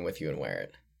buy one with you and wear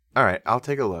it. all right, I'll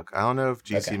take a look. I don't know if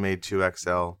GC Okay. made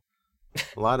 2XL.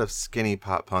 A lot of skinny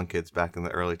pop punk kids back in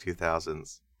the early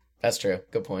 2000s. That's true.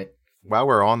 Good point. While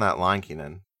we're on that line,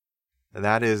 Keenan,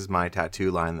 that is my tattoo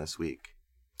line this week.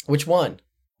 Which one?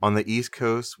 On the East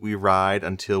Coast, we ride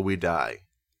until we die.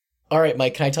 All right,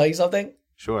 Mike, can I tell you something?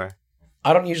 Sure.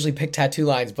 I don't usually pick tattoo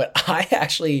lines, but I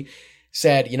actually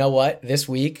said, you know what? This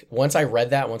week, once I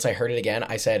read that, once I heard it again,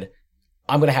 I said,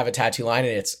 I'm going to have a tattoo line,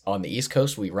 and it's on the East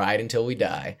Coast, we ride until we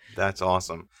die. That's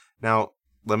awesome. Now,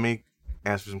 let me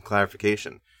ask for some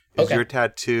clarification. Is Okay. your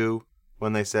tattoo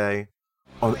when they say,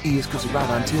 on the East Coast we ride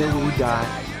until we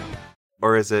die?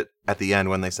 Or is it at the end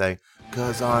when they say,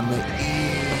 'cause on the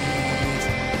East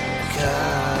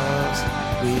Coast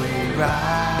we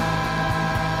ride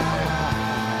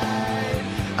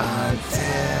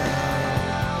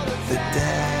until the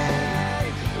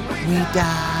day we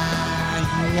die?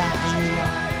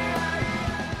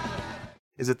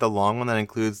 Is it the long one that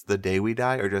includes the day we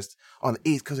die, or just on the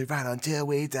East Coast we ride until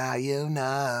we die, you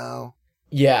know?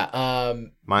 Yeah,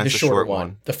 Mine's the the shorter short one.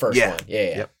 one. The first one.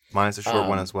 Yeah. Yep. Mine's the short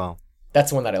one Um, as well. That's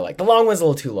the one that I like. The long one's a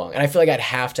little too long, and I feel like I'd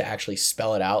have to actually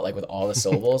spell it out like with all the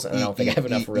syllables, and I don't think I have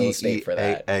enough real estate for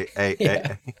that.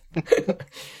 Yeah.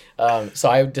 So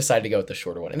I decided to go with the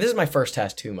shorter one. And this is my first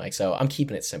tattoo, Mike, so I'm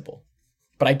keeping it simple.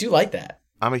 But I do like that.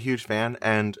 I'm a huge fan,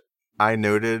 and I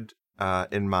noted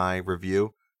in my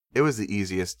review, it was the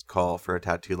easiest call for a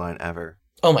tattoo line ever.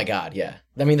 Oh my god, yeah.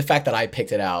 I mean, the fact that I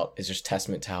picked it out is just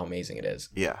testament to how amazing it is.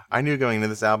 Yeah, I knew going into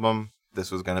this album,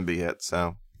 this was going to be it,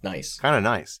 so Nice. kind of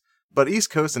nice. But East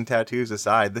Coast and tattoos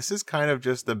aside, this is kind of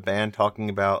just a band talking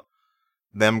about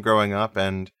them growing up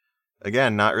and,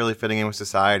 again, not really fitting in with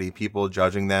society, people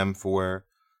judging them for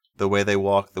the way they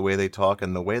walk, the way they talk,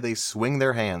 and the way they swing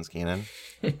their hands, Keenan.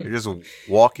 They're just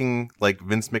walking like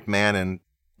Vince McMahon in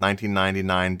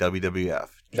 1999 WWF.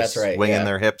 That's right. Swinging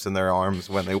their hips and their arms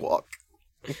when they walk.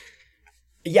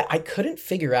 Yeah, I couldn't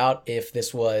figure out if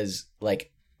this was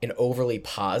like an overly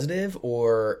positive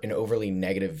or an overly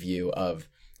negative view of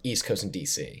East Coast and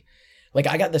DC. Like,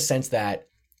 I got the sense that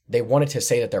they wanted to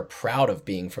say that they're proud of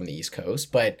being from the East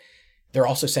Coast, but they're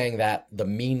also saying that the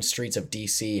mean streets of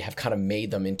DC have kind of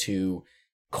made them into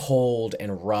cold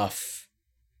and rough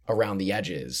around the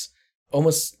edges,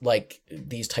 almost like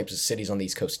these types of cities on the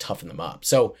East Coast toughen them up.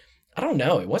 So I don't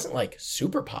know. It wasn't like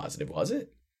super positive, was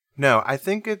it? No, I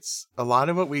think it's a lot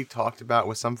of what we talked about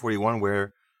with Sum 41,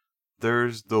 where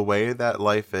there's the way that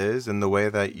life is and the way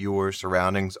that your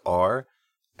surroundings are,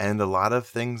 and a lot of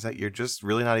things that you're just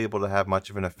really not able to have much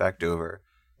of an effect over.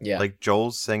 Yeah. Like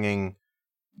Joel's singing,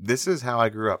 this is how I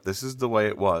grew up. This is the way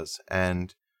it was.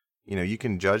 And, you know, you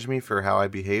can judge me for how I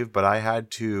behave, but I had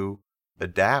to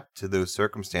adapt to those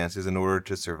circumstances in order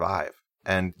to survive.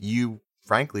 And you,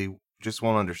 frankly, just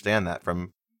won't understand that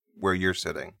from where you're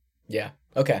sitting. Yeah.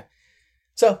 Okay.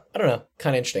 So, I don't know.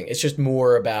 Kind of interesting. It's just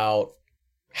more about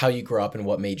how you grew up and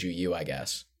what made you you, I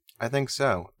guess. I think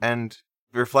so. And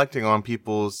reflecting on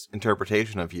people's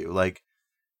interpretation of you. Like,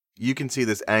 you can see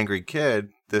this angry kid,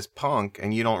 this punk,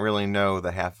 and you don't really know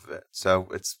the half of it. So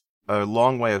it's a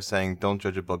long way of saying don't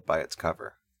judge a book by its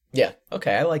cover. Yeah.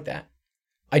 Okay. I like that.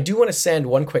 I do want to send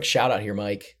one quick shout out here,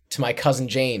 Mike, to my cousin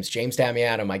James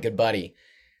Damiano, my good buddy.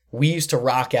 We used to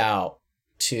rock out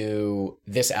to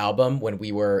this album when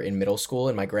we were in middle school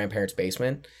in my grandparents'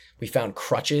 basement. We found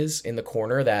crutches in the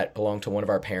corner that belonged to one of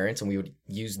our parents, and we would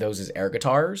use those as air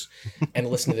guitars and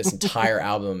listen to this entire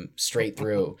album straight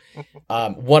through.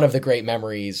 One of the great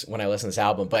memories when I listened to this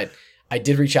album. But I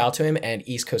did reach out to him, and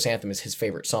East Coast Anthem is his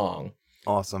favorite song.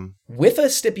 Awesome. With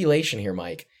a stipulation here,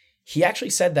 Mike. He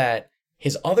actually said that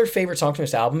his other favorite song from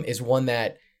this album is one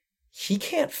that he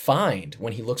can't find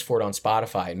when he looks for it on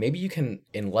Spotify. Maybe you can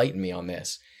enlighten me on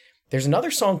this. There's another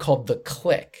song called The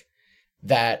Click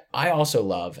that I also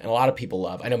love, and a lot of people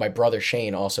love. I know my brother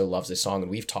Shane also loves this song, and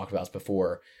we've talked about this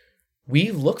before. We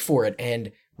look for it,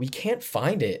 and we can't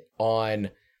find it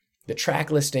on the track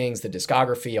listings, the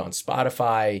discography, on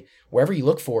Spotify, wherever you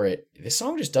look for it. This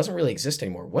song just doesn't really exist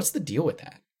anymore. What's the deal with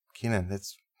that? Keenan,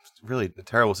 it's really a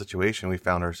terrible situation we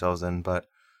found ourselves in, but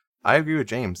I agree with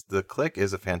James. The Click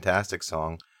is a fantastic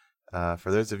song.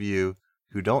 For those of you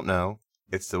who don't know,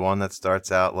 it's the one that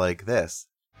starts out like this.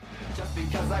 Just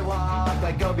because I walk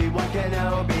like Obi-Wan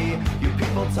Kenobi, you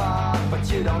people talk, but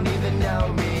you don't even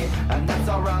know me. And that's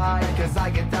alright, cause I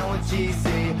get down with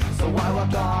GC. So I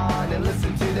walk on and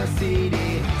listen to their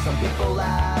CD. Some people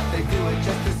laugh, they do it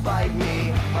just to spite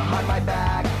me. Behind my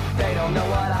back, they don't know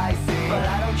what I see. But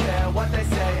I don't care what they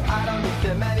say, I don't need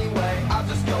them anyway. I'll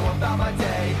just go about my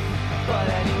day. But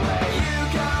anyway, you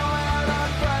go out on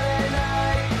Friday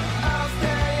night, I'll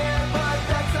stay in, but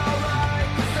that's alright.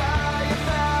 Cause I have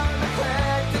found a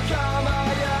click to call my own.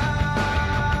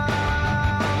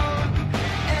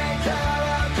 Ain't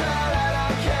crowd, I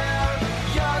don't care.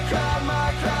 Your crowd,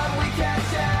 my crowd, we can't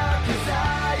share. Cause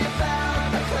I have found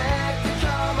a click to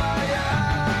call my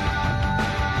own.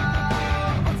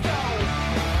 Let's go.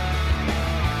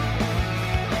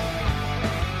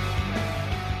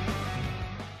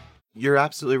 You're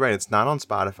absolutely right. It's not on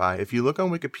Spotify. If you look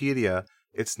on Wikipedia,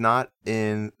 it's not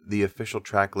in the official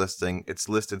track listing. It's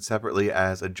listed separately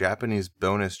as a Japanese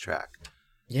bonus track.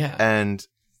 Yeah. And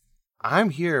I'm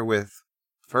here with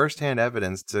firsthand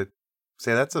evidence to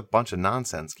say that's a bunch of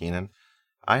nonsense, Keenan.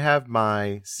 I have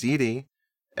my CD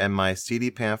and my CD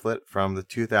pamphlet from the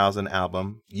 2000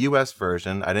 album, US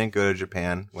version. I didn't go to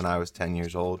Japan when I was 10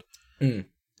 years old. Mm.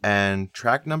 And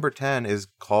track number 10 is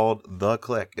called The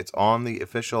Click. It's on the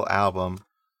official album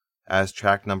as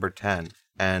track number 10.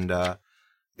 And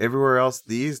everywhere else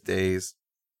these days,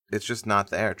 it's just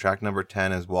not there. Track number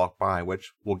 10 is Walk By,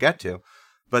 which we'll get to.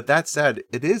 But that said,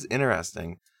 it is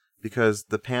interesting because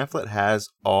the pamphlet has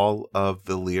all of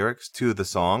the lyrics to the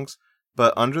songs,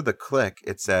 but under The Click,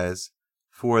 it says,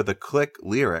 for The Click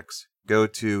lyrics, go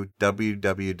to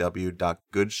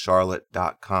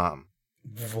www.goodcharlotte.com.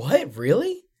 What?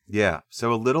 Really? Yeah,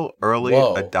 so a little early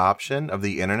Whoa. adoption of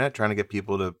the internet, trying to get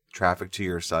people to traffic to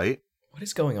your site. What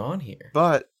is going on here?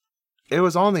 But it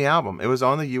was on the album. It was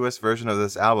on the US version of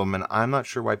this album, and I'm not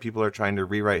sure why people are trying to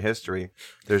rewrite history.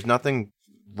 There's nothing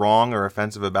wrong or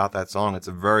offensive about that song. It's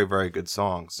a very, very good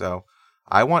song. So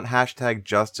I want hashtag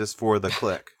justice for The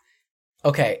Click.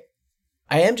 Okay.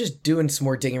 I am just doing some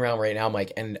more digging around right now,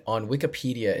 Mike, and on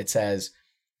Wikipedia it says,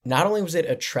 not only was it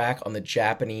a track on the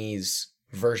Japanese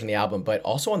version of the album, but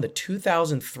also on the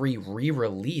 2003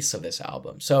 re-release of this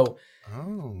album. So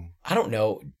Oh, I don't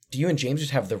know. Do you and James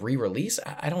just have the re-release?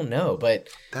 I don't know, but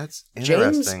that's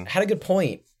James interesting. had a good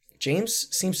point. James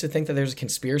seems to think that there's a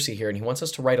conspiracy here, and he wants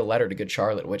us to write a letter to Good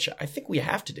Charlotte, which I think we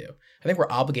have to do. I think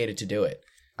we're obligated to do it.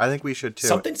 I think we should too.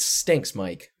 Something stinks,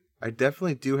 Mike. I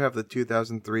definitely do have the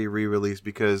 2003 re-release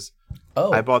because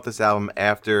Oh, I bought this album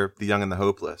after The Young and the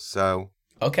Hopeless. So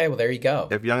okay. Well, there you go.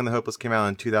 if Young and the Hopeless came out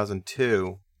in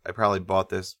 2002, I probably bought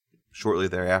this shortly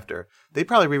thereafter. They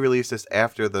probably re-released this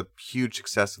after the huge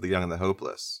success of The Young and the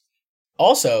Hopeless.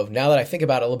 Also, now that I think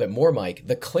about it a little bit more, Mike,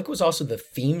 The Click was also the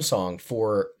theme song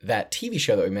for that TV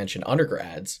show that we mentioned,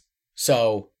 Undergrads.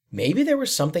 So maybe there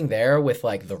was something there with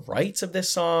like the rights of this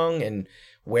song and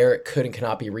where it could and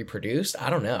cannot be reproduced. I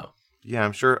don't know. Yeah,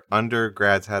 I'm sure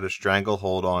Undergrads had a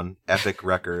stranglehold on Epic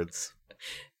Records.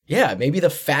 Yeah, maybe the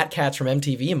fat cats from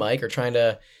MTV, Mike, are trying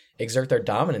to exert their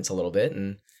dominance a little bit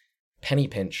and penny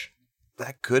pinch.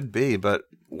 That could be, but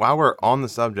while we're on the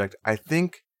subject, I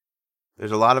think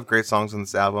there's a lot of great songs on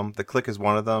this album. The Click is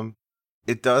one of them.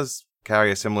 It does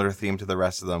carry a similar theme to the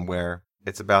rest of them, where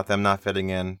it's about them not fitting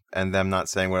in and them not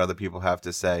saying what other people have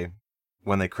to say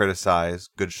when they criticize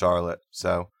Good Charlotte.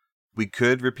 So we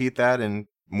could repeat that in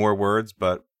more words,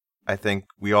 but I think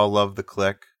we all love The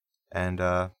Click, and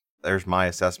there's my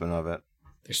assessment of it.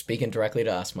 They're speaking directly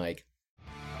to us, Mike.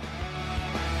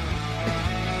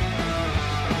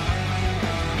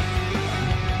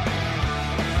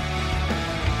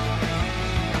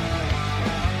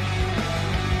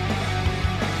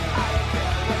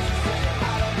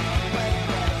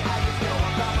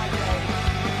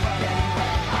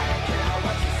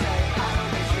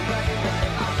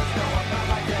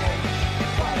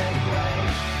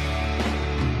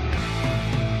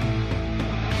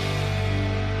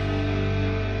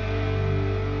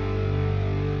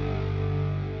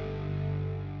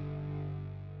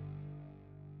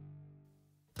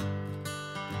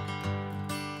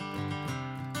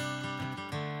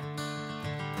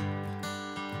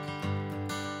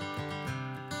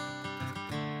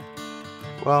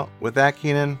 Well, with that,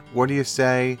 Keenan, what do you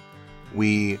say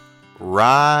we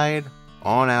ride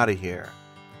on out of here?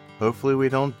 Hopefully we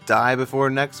don't die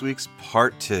before next week's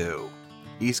part 2.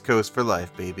 East Coast for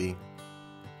life, baby.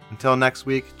 Until next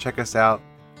week, check us out,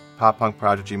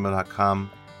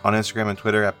 poppunkproject@gmail.com, on Instagram and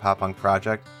Twitter at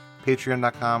poppunkproject,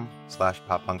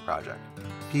 patreon.com/poppunkproject.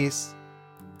 Peace.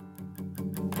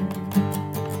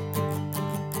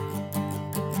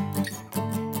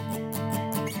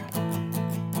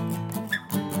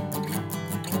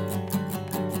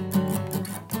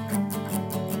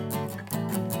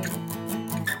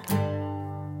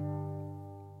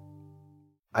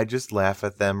 I just laugh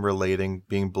at them relating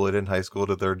being bullied in high school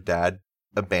to their dad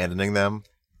abandoning them.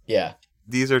 Yeah.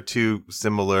 These are two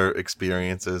similar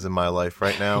experiences in my life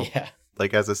right now. Yeah.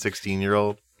 Like as a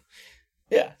 16-year-old,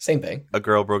 Yeah. Same thing. a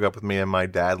girl broke up with me and my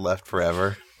dad left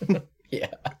forever. Yeah.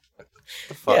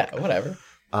 The fuck? Yeah. Whatever.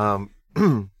 Um,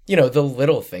 You know, the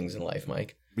little things in life,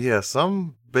 Mike. yeah,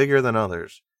 some bigger than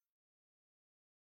others.